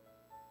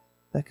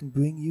 that can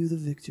bring you the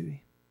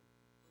victory.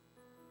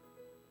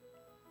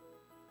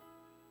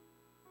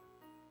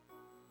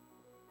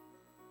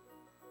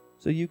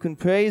 So you can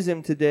praise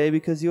Him today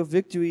because your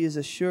victory is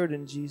assured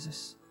in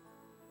Jesus.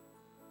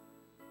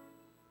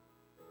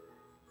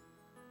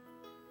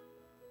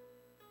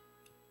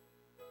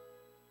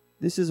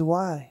 This is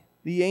why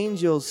the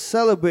angels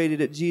celebrated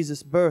at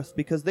Jesus' birth,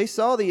 because they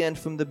saw the end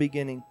from the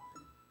beginning.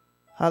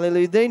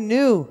 Hallelujah. They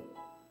knew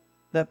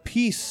that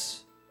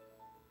peace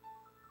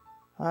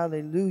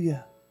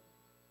Hallelujah.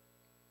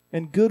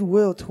 And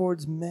goodwill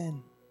towards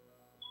men.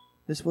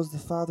 This was the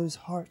Father's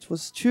heart,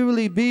 was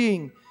truly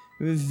being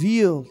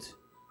revealed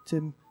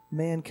to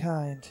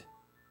mankind.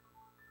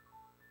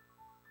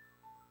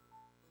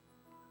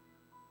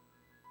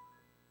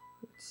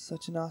 It's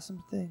such an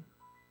awesome thing.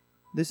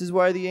 This is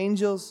why the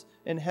angels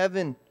in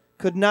heaven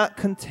could not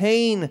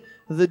contain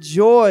the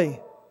joy.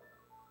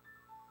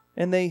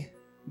 And they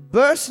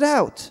burst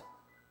out,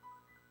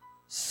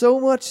 so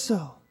much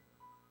so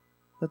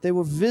that they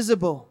were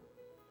visible.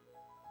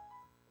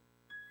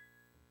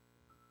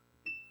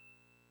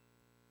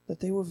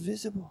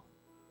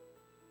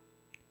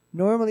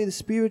 Normally the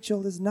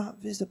spiritual is not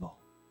visible.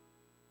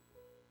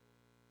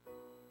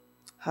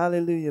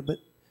 Hallelujah. But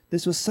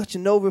this was such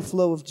an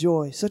overflow of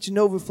joy, such an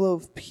overflow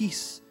of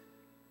peace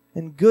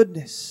and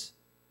goodness.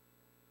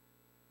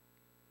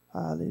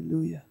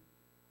 Hallelujah.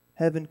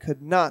 Heaven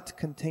could not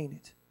contain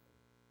it.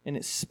 And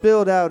it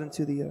spilled out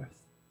into the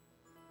earth.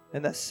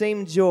 And that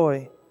same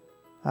joy,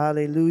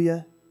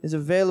 hallelujah, is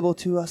available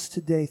to us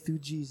today through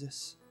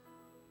Jesus.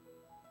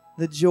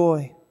 The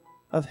joy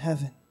of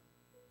heaven.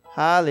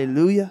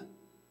 Hallelujah.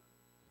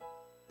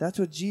 That's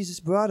what Jesus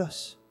brought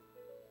us.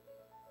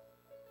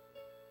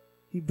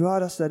 He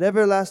brought us that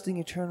everlasting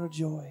eternal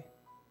joy.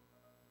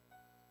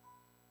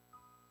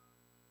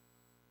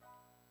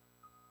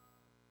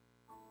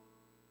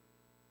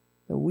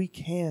 That we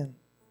can,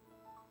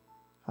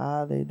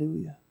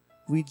 hallelujah,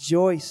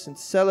 rejoice and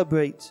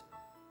celebrate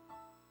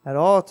at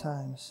all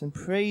times and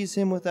praise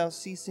Him without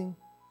ceasing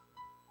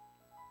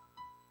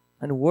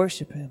and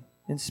worship Him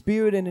in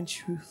spirit and in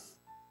truth.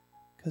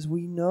 Because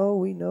we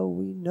know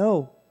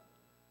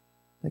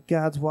that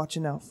God's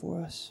watching out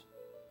for us.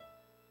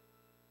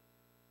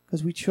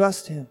 Because we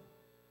trust Him.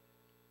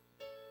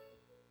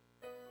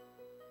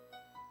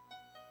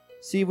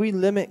 See, we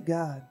limit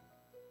God.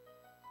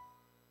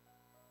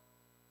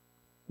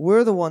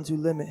 We're the ones who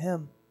limit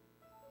Him.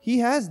 He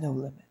has no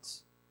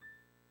limits.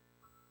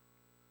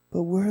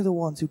 But we're the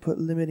ones who put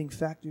limiting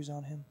factors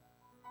on Him.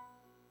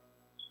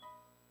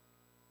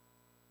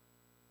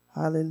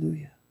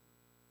 Hallelujah.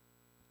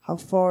 How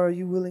far are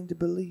you willing to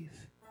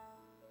believe?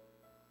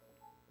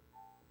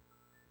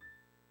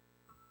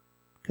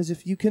 Because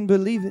if you can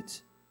believe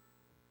it,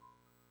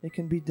 it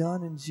can be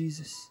done in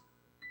Jesus.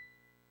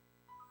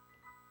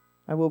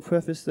 I will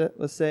preface that,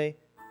 let's say,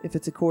 if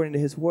it's according to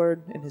His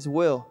word and His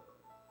will,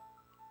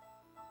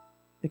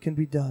 it can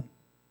be done.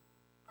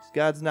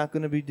 God's not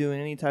going to be doing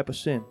any type of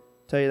sin.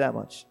 I'll tell you that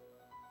much.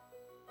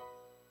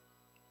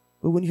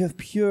 But when you have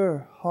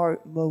pure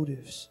heart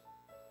motives,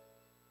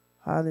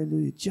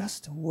 hallelujah,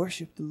 just to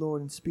worship the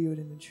Lord in spirit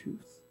and in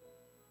truth.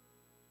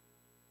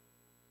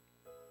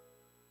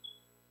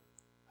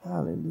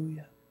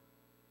 Hallelujah.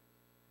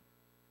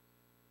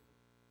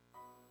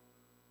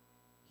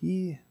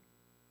 He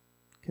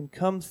can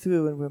come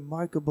through in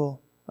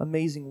remarkable,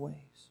 amazing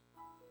ways.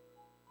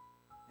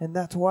 And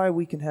that's why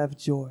we can have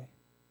joy.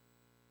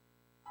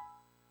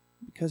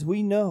 Because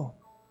we know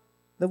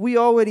that we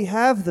already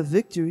have the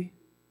victory.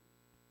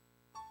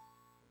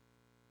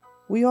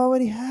 We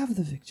already have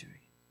the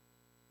victory.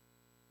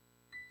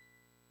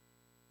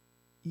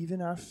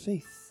 Even our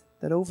faith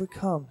that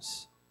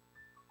overcomes.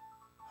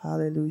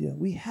 Hallelujah.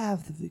 We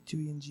have the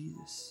victory in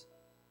Jesus.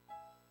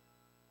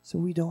 So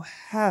we don't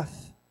have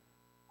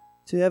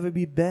to ever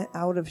be bent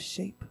out of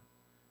shape.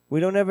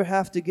 We don't ever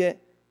have to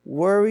get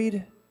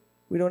worried.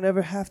 We don't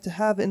ever have to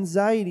have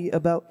anxiety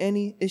about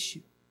any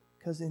issue.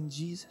 Because in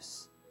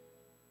Jesus,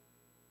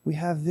 we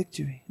have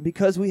victory. And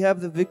because we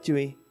have the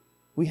victory,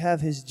 we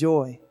have His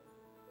joy.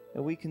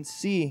 And we can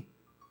see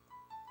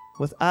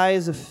with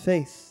eyes of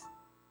faith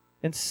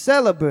and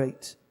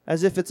celebrate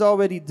as if it's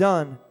already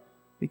done.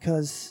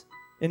 Because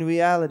in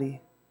reality,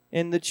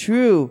 in the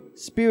true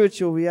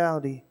spiritual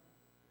reality,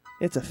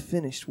 it's a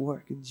finished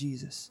work in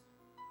Jesus.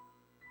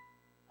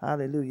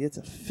 Hallelujah. It's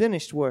a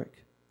finished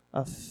work.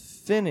 A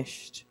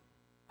finished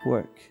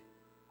work.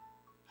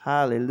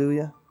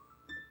 Hallelujah.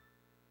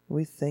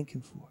 We thank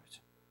Him for it.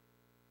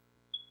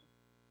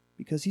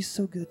 Because He's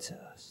so good to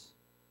us.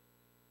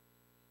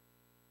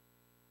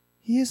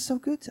 He is so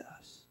good to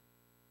us.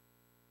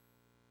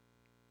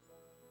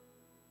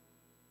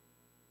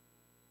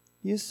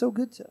 He is so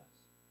good to us.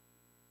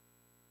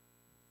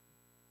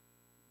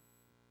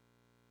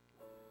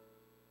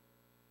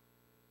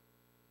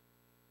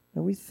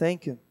 And we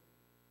thank Him,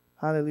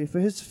 hallelujah, for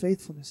His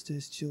faithfulness to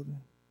His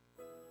children.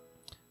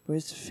 For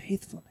His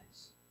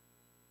faithfulness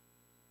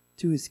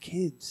to His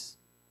kids.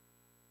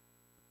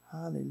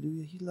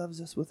 Hallelujah. He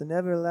loves us with an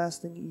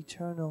everlasting,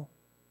 eternal,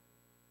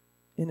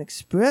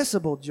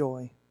 inexpressible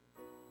joy.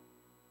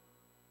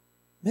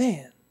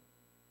 Man,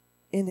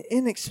 an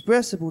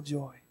inexpressible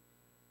joy.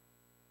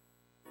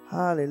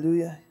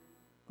 Hallelujah.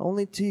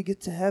 Only till you get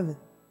to heaven.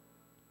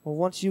 Or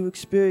once you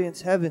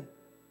experience heaven,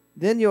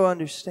 then you'll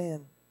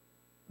understand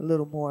a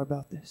little more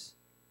about this.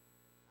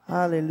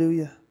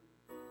 Hallelujah.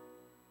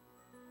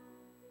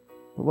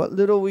 But what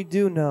little we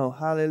do know,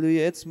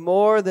 hallelujah, it's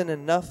more than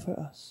enough for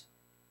us.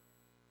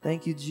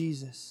 Thank you,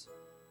 Jesus.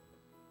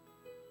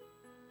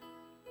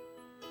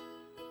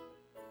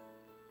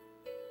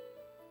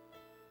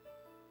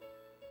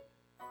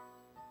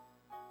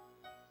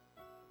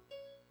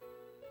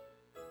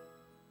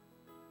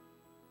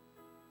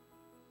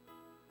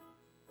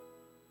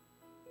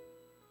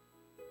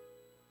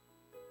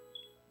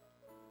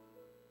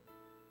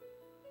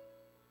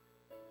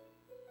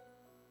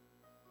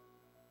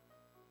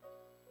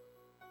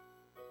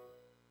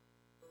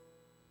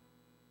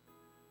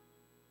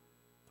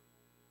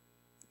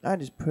 I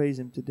just praise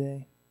him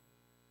today.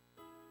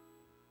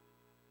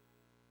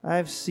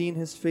 I've seen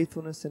his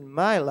faithfulness in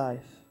my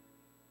life,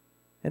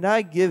 and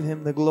I give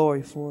him the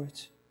glory for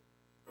it.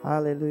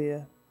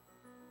 Hallelujah.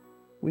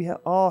 We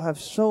all have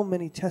so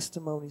many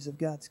testimonies of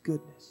God's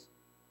goodness.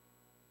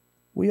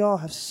 We all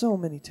have so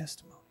many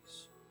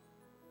testimonies.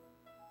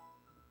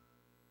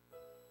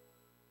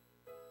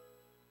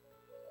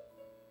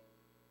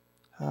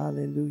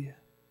 Hallelujah.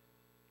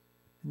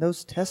 And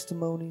those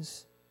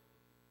testimonies,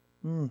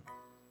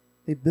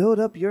 they build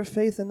up your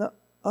faith in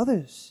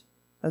others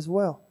as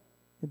well.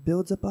 It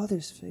builds up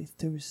others' faith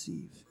to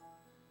receive.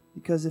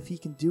 Because if he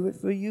can do it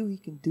for you, he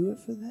can do it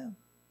for them.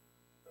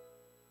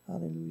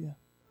 Hallelujah.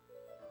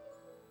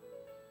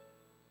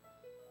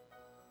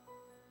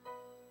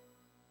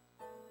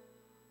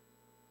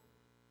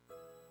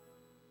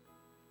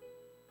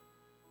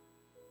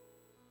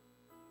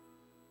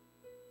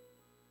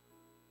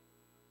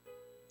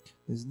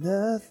 There's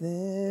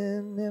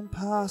nothing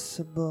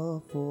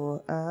impossible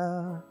for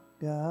our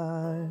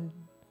God.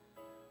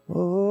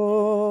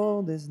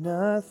 Oh, there's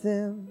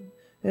nothing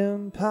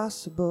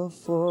impossible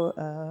for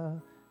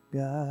our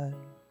God.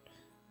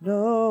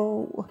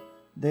 No,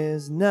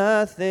 there's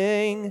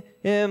nothing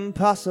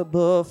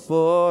impossible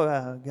for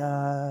our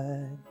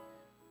God.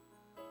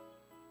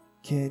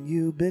 Can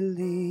you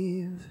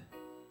believe?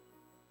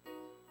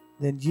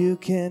 Then you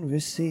can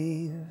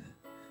receive.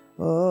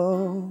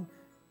 Oh,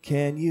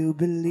 can you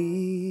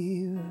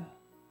believe?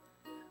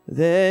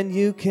 Then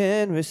you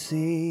can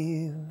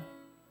receive.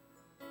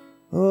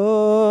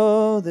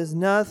 Oh, there's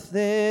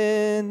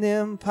nothing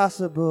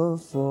impossible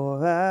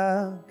for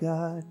our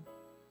God.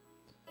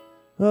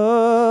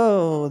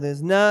 Oh,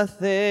 there's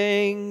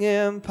nothing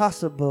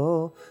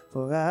impossible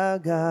for our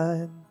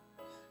God.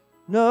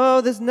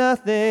 No, there's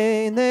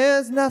nothing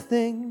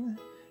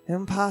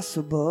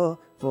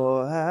impossible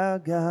for our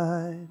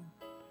God.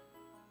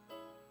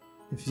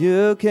 If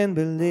you can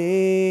believe,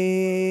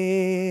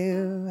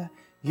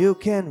 you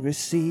can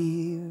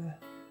receive.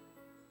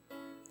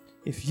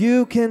 If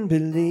you can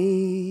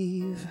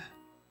believe,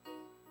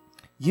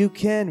 you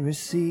can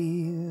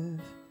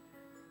receive.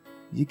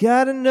 You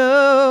gotta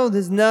know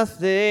there's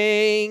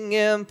nothing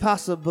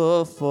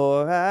impossible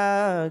for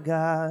our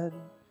God.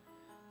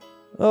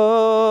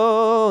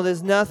 Oh,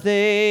 there's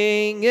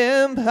nothing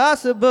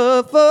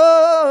impossible for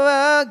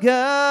our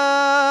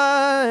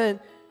God.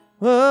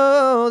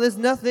 Oh, there's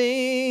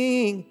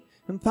nothing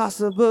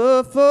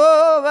impossible for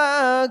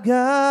our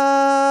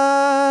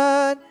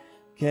God.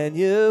 Can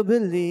you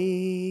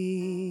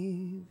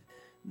believe?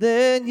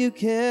 Then you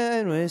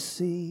can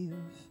receive.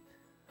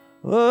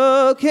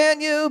 Oh, can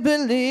you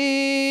believe?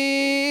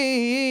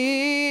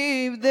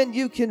 Then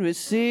you can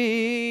receive.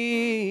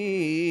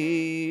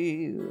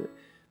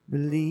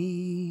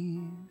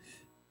 Believe,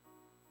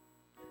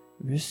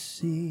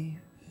 receive.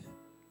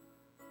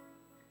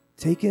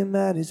 Take him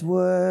at his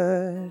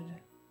word.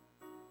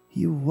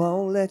 He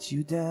won't let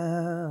you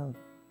down.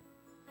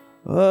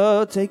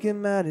 Oh, take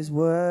him at his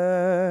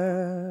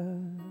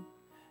word.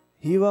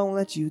 He won't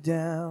let you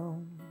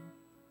down.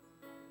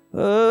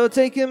 Oh,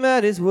 take him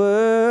at his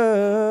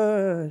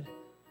word.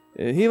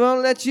 He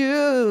won't let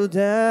you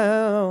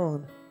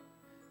down.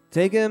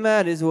 Take him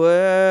at his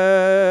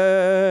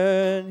word.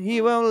 He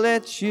won't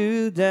let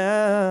you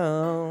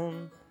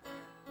down.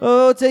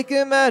 Oh, take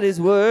him at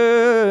his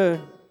word.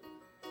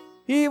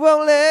 He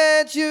won't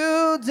let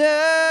you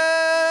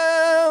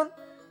down.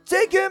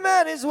 Take him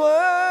at his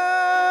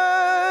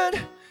word.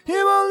 He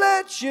won't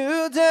let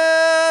you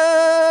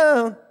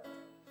down.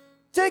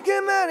 Take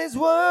him at his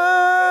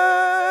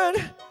word.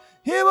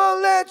 He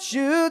won't let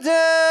you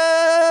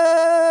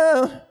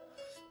down.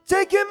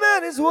 Take him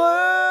at his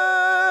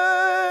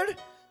word.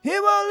 He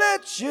won't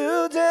let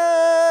you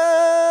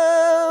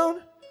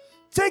down.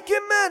 Take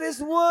him at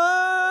his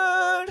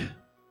word.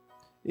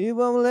 He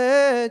won't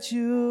let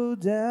you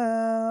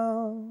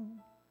down.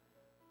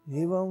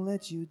 He won't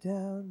let you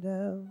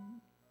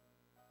down.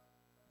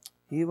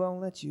 He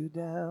won't let you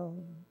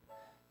down.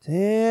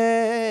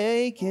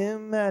 Take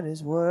him at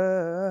his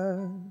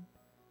word.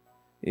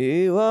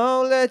 He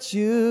won't let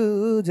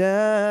you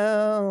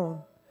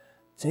down.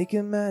 Take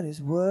him at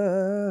his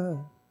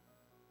word.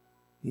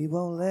 He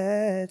won't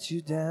let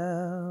you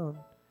down.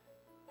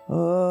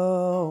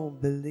 Oh,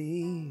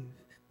 believe,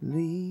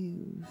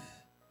 believe.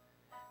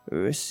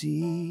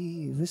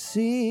 Receive,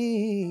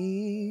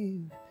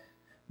 receive.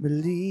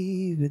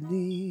 Believe,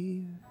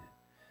 believe.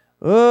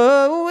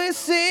 Oh,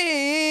 receive.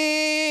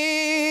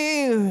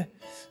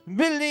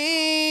 Believe.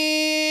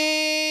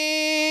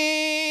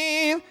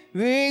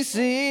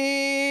 Receive.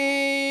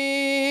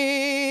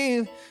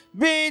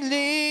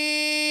 Believe.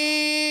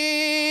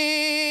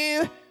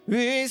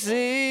 Receive.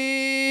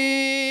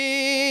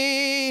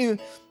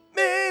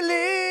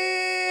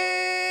 Believe.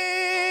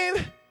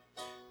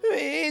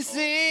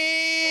 Receive.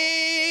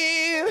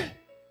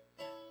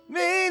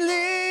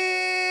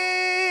 Believe.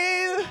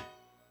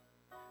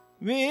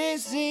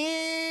 Receive.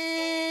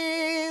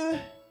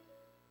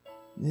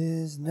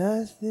 There's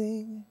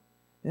nothing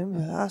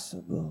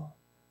impossible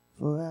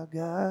for our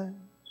God.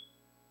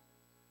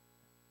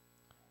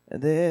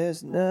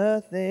 There's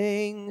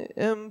nothing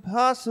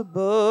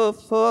impossible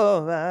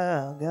for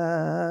our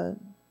God.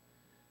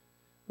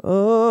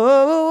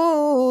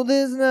 Oh,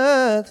 there's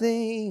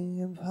nothing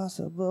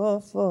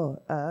impossible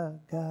for our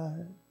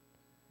God.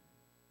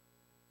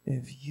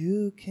 If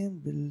you can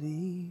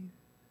believe,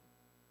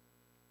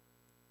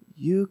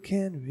 you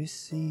can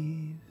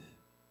receive.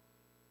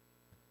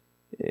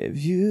 If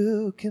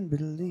you can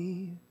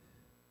believe,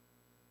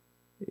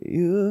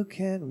 you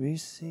can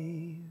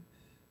receive.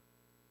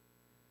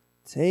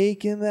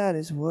 Take him at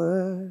his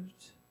word.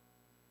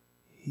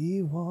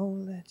 He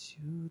won't let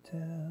you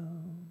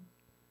down.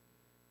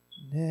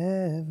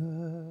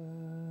 Never.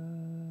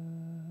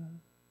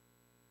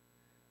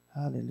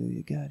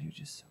 Hallelujah. God, you're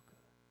just so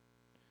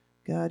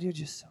good. God, you're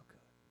just so good.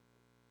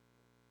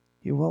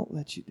 He won't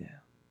let you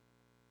down.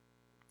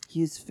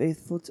 He is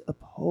faithful to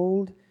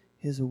uphold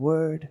his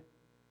word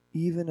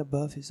even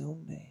above his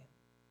own name.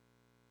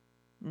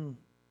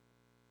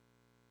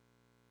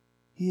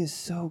 He is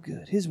so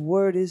good. His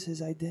word is his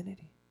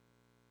identity.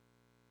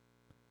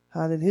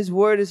 Hallelujah. His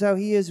word is how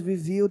he has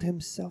revealed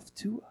himself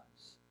to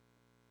us.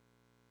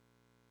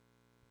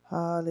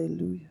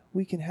 Hallelujah.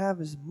 We can have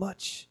as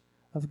much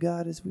of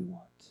God as we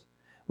want.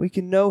 We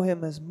can know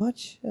him as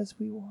much as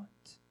we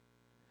want.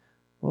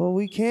 Well,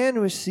 we can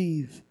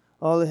receive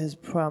all of his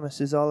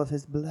promises, all of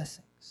his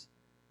blessings.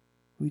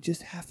 We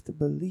just have to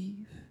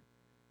believe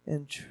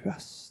and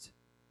trust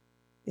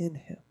in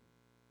him.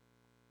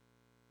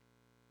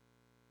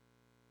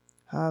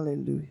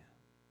 Hallelujah.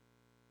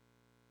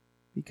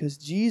 Because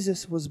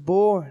Jesus was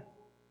born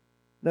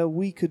that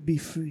we could be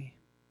free.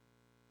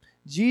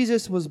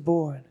 Jesus was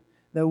born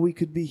that we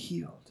could be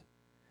healed.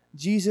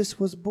 Jesus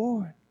was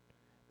born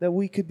that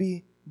we could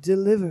be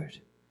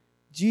delivered.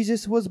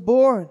 Jesus was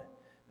born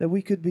that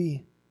we could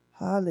be,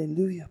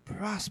 hallelujah,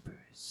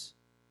 prosperous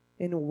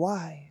and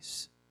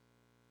wise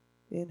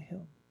in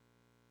him.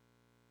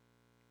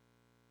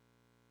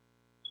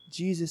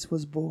 Jesus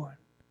was born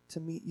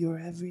to meet your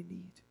every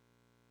need.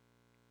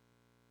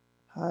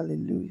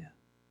 Hallelujah.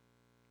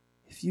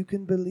 If you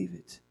can believe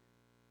it,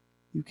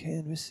 you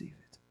can receive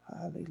it.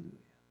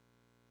 Hallelujah.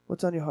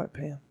 What's on your heart,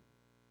 Pam?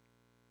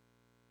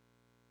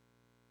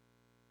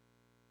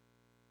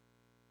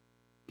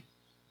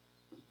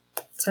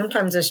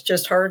 Sometimes it's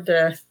just hard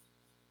to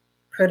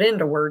put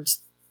into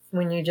words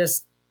when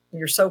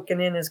you're soaking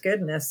in his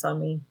goodness. I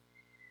mean,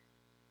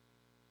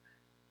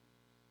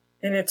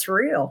 and it's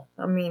real.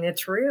 I mean,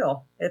 it's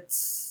real.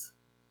 It's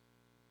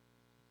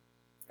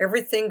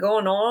everything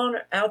going on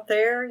out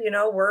there.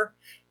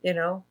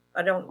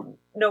 I don't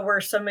know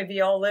where some of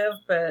y'all live,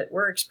 but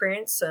we're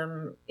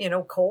experiencing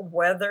some, cold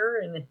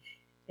weather, and,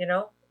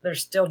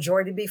 there's still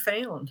joy to be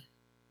found.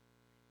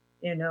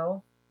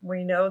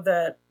 We know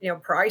that,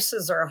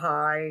 prices are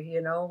high,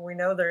 we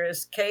know there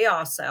is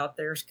chaos out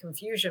there, there's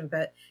confusion,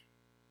 but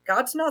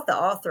God's not the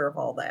author of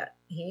all that.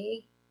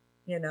 He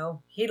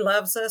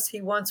loves us.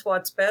 He wants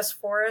what's best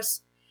for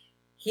us.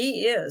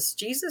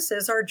 Jesus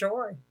is our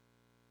joy.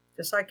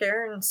 Just like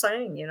Aaron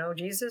saying,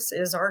 Jesus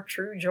is our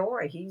true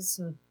joy. He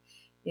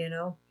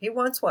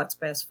wants what's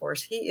best for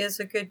us. He is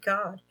a good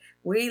God.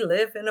 We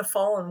live in a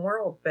fallen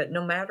world, but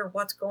no matter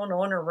what's going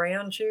on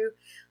around you,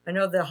 I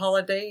know the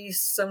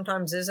holidays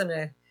sometimes isn't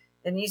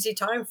an easy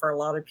time for a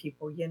lot of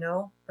people,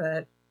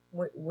 but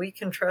we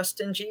can trust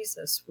in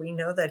Jesus. We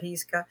know that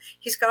he's got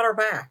our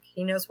back.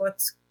 He knows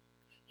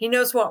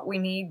what we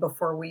need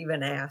before we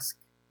even ask.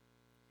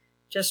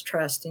 Just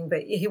trusting,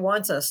 but he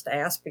wants us to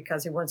ask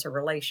because he wants a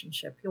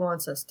relationship. He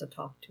wants us to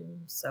talk to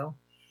him. So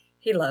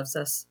he loves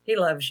us. He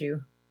loves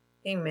you.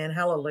 Amen.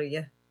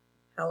 Hallelujah.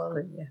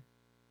 Hallelujah.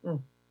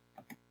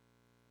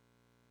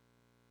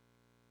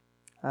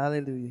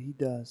 Hallelujah. He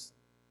does.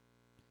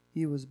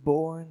 He was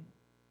born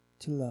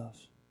to love.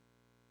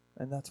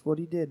 And that's what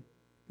he did.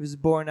 He was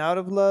born out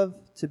of love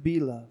to be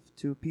loved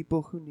to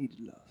people who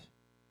needed love.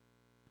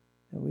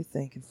 And we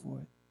thank him for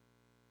it.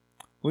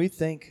 We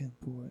thank him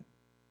for it.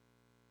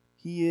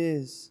 He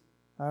is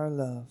our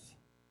love.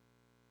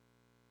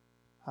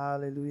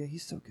 Hallelujah.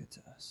 He's so good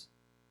to us.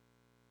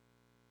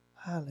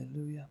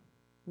 Hallelujah.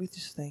 We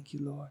just thank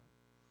you, Lord.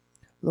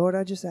 Lord,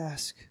 I just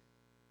ask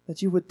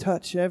that you would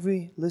touch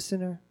every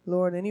listener,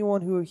 Lord,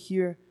 anyone who will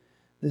hear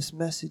this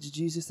message,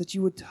 Jesus, that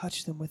you would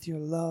touch them with your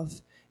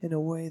love in a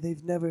way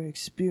they've never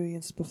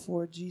experienced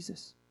before,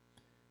 Jesus.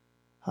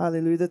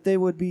 Hallelujah. That they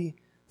would be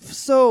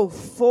so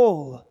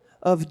full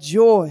of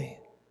joy.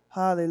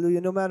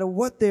 Hallelujah. No matter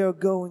what they are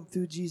going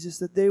through, Jesus,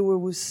 that they will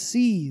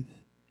receive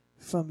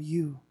from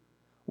you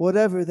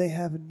whatever they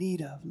have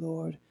need of,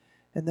 Lord,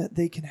 and that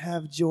they can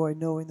have joy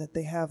knowing that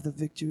they have the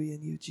victory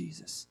in you,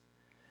 Jesus.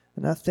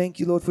 And I thank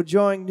you, Lord, for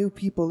drawing new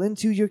people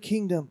into your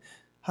kingdom.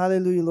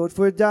 Hallelujah, Lord,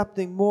 for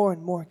adopting more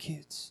and more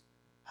kids.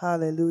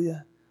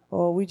 Hallelujah.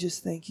 Oh, we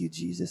just thank you,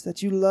 Jesus,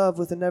 that you love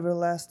with an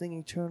everlasting,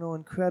 eternal,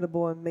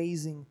 incredible,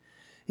 amazing,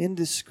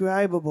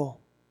 indescribable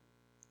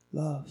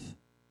love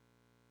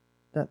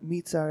that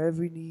meets our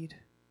every need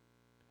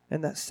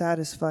and that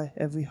satisfies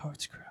every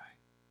heart's cry.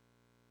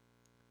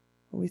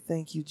 We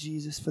thank you,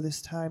 Jesus, for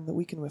this time that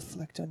we can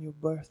reflect on your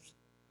birth.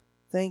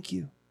 Thank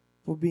you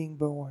for being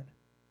born.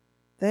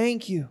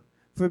 Thank you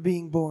for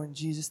being born,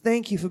 Jesus.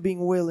 Thank you for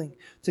being willing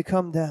to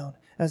come down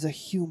as a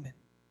human.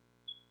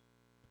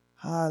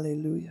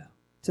 Hallelujah.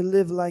 To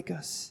live like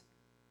us.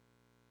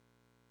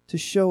 To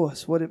show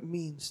us what it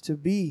means to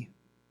be.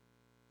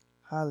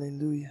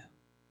 Hallelujah.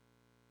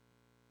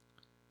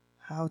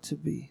 How to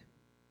be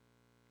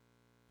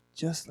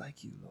just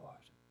like you, Lord.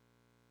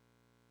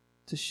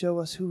 To show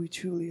us who we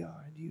truly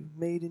are, and you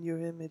made in your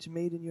image,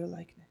 made in your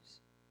likeness.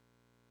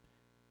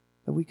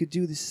 That we could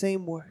do the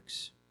same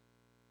works,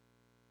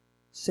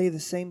 say the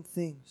same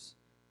things,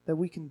 that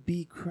we can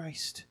be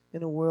Christ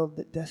in a world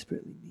that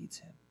desperately needs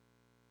him.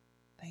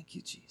 Thank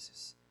you,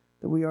 Jesus,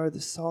 that we are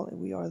the salt and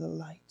we are the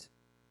light.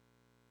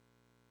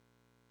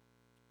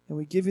 And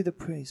we give you the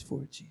praise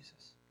for it,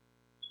 Jesus.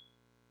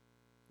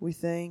 We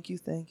thank you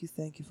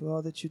for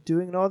all that you're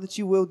doing and all that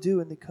you will do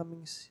in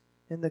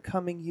the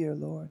coming year,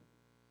 Lord.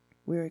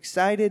 We're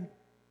excited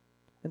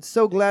and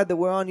so glad that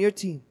we're on your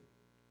team.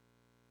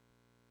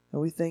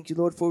 And we thank you,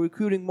 Lord, for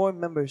recruiting more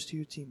members to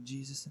your team,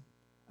 Jesus, and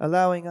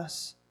allowing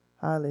us,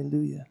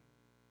 hallelujah,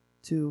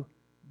 to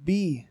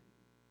be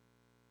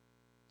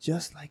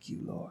just like you,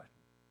 Lord.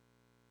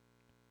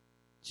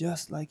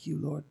 Just like you,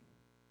 Lord.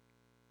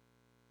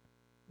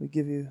 We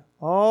give you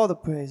all the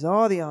praise,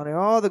 all the honor,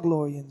 all the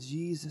glory in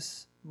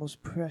Jesus'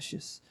 most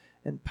precious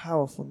and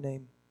powerful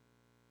name.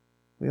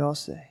 We all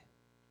say,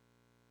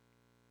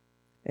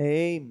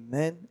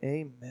 amen,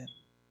 amen.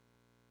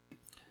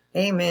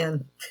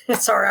 Amen.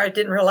 Sorry, I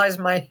didn't realize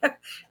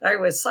I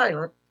was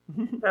silent.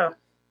 Oh.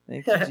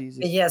 Thank you,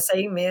 Jesus. Yes,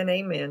 amen,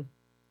 amen.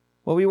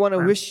 Well, we want to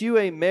wish you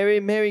a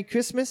Merry, Merry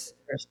Christmas.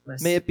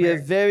 May it be a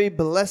very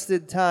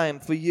blessed time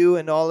for you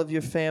and all of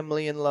your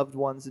family and loved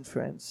ones and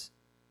friends.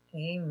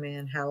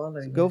 Amen.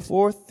 Hallelujah. So go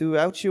forth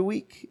throughout your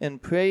week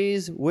and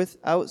praise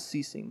without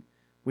ceasing.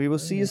 We will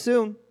see you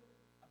soon.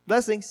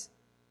 Blessings.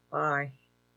 Bye.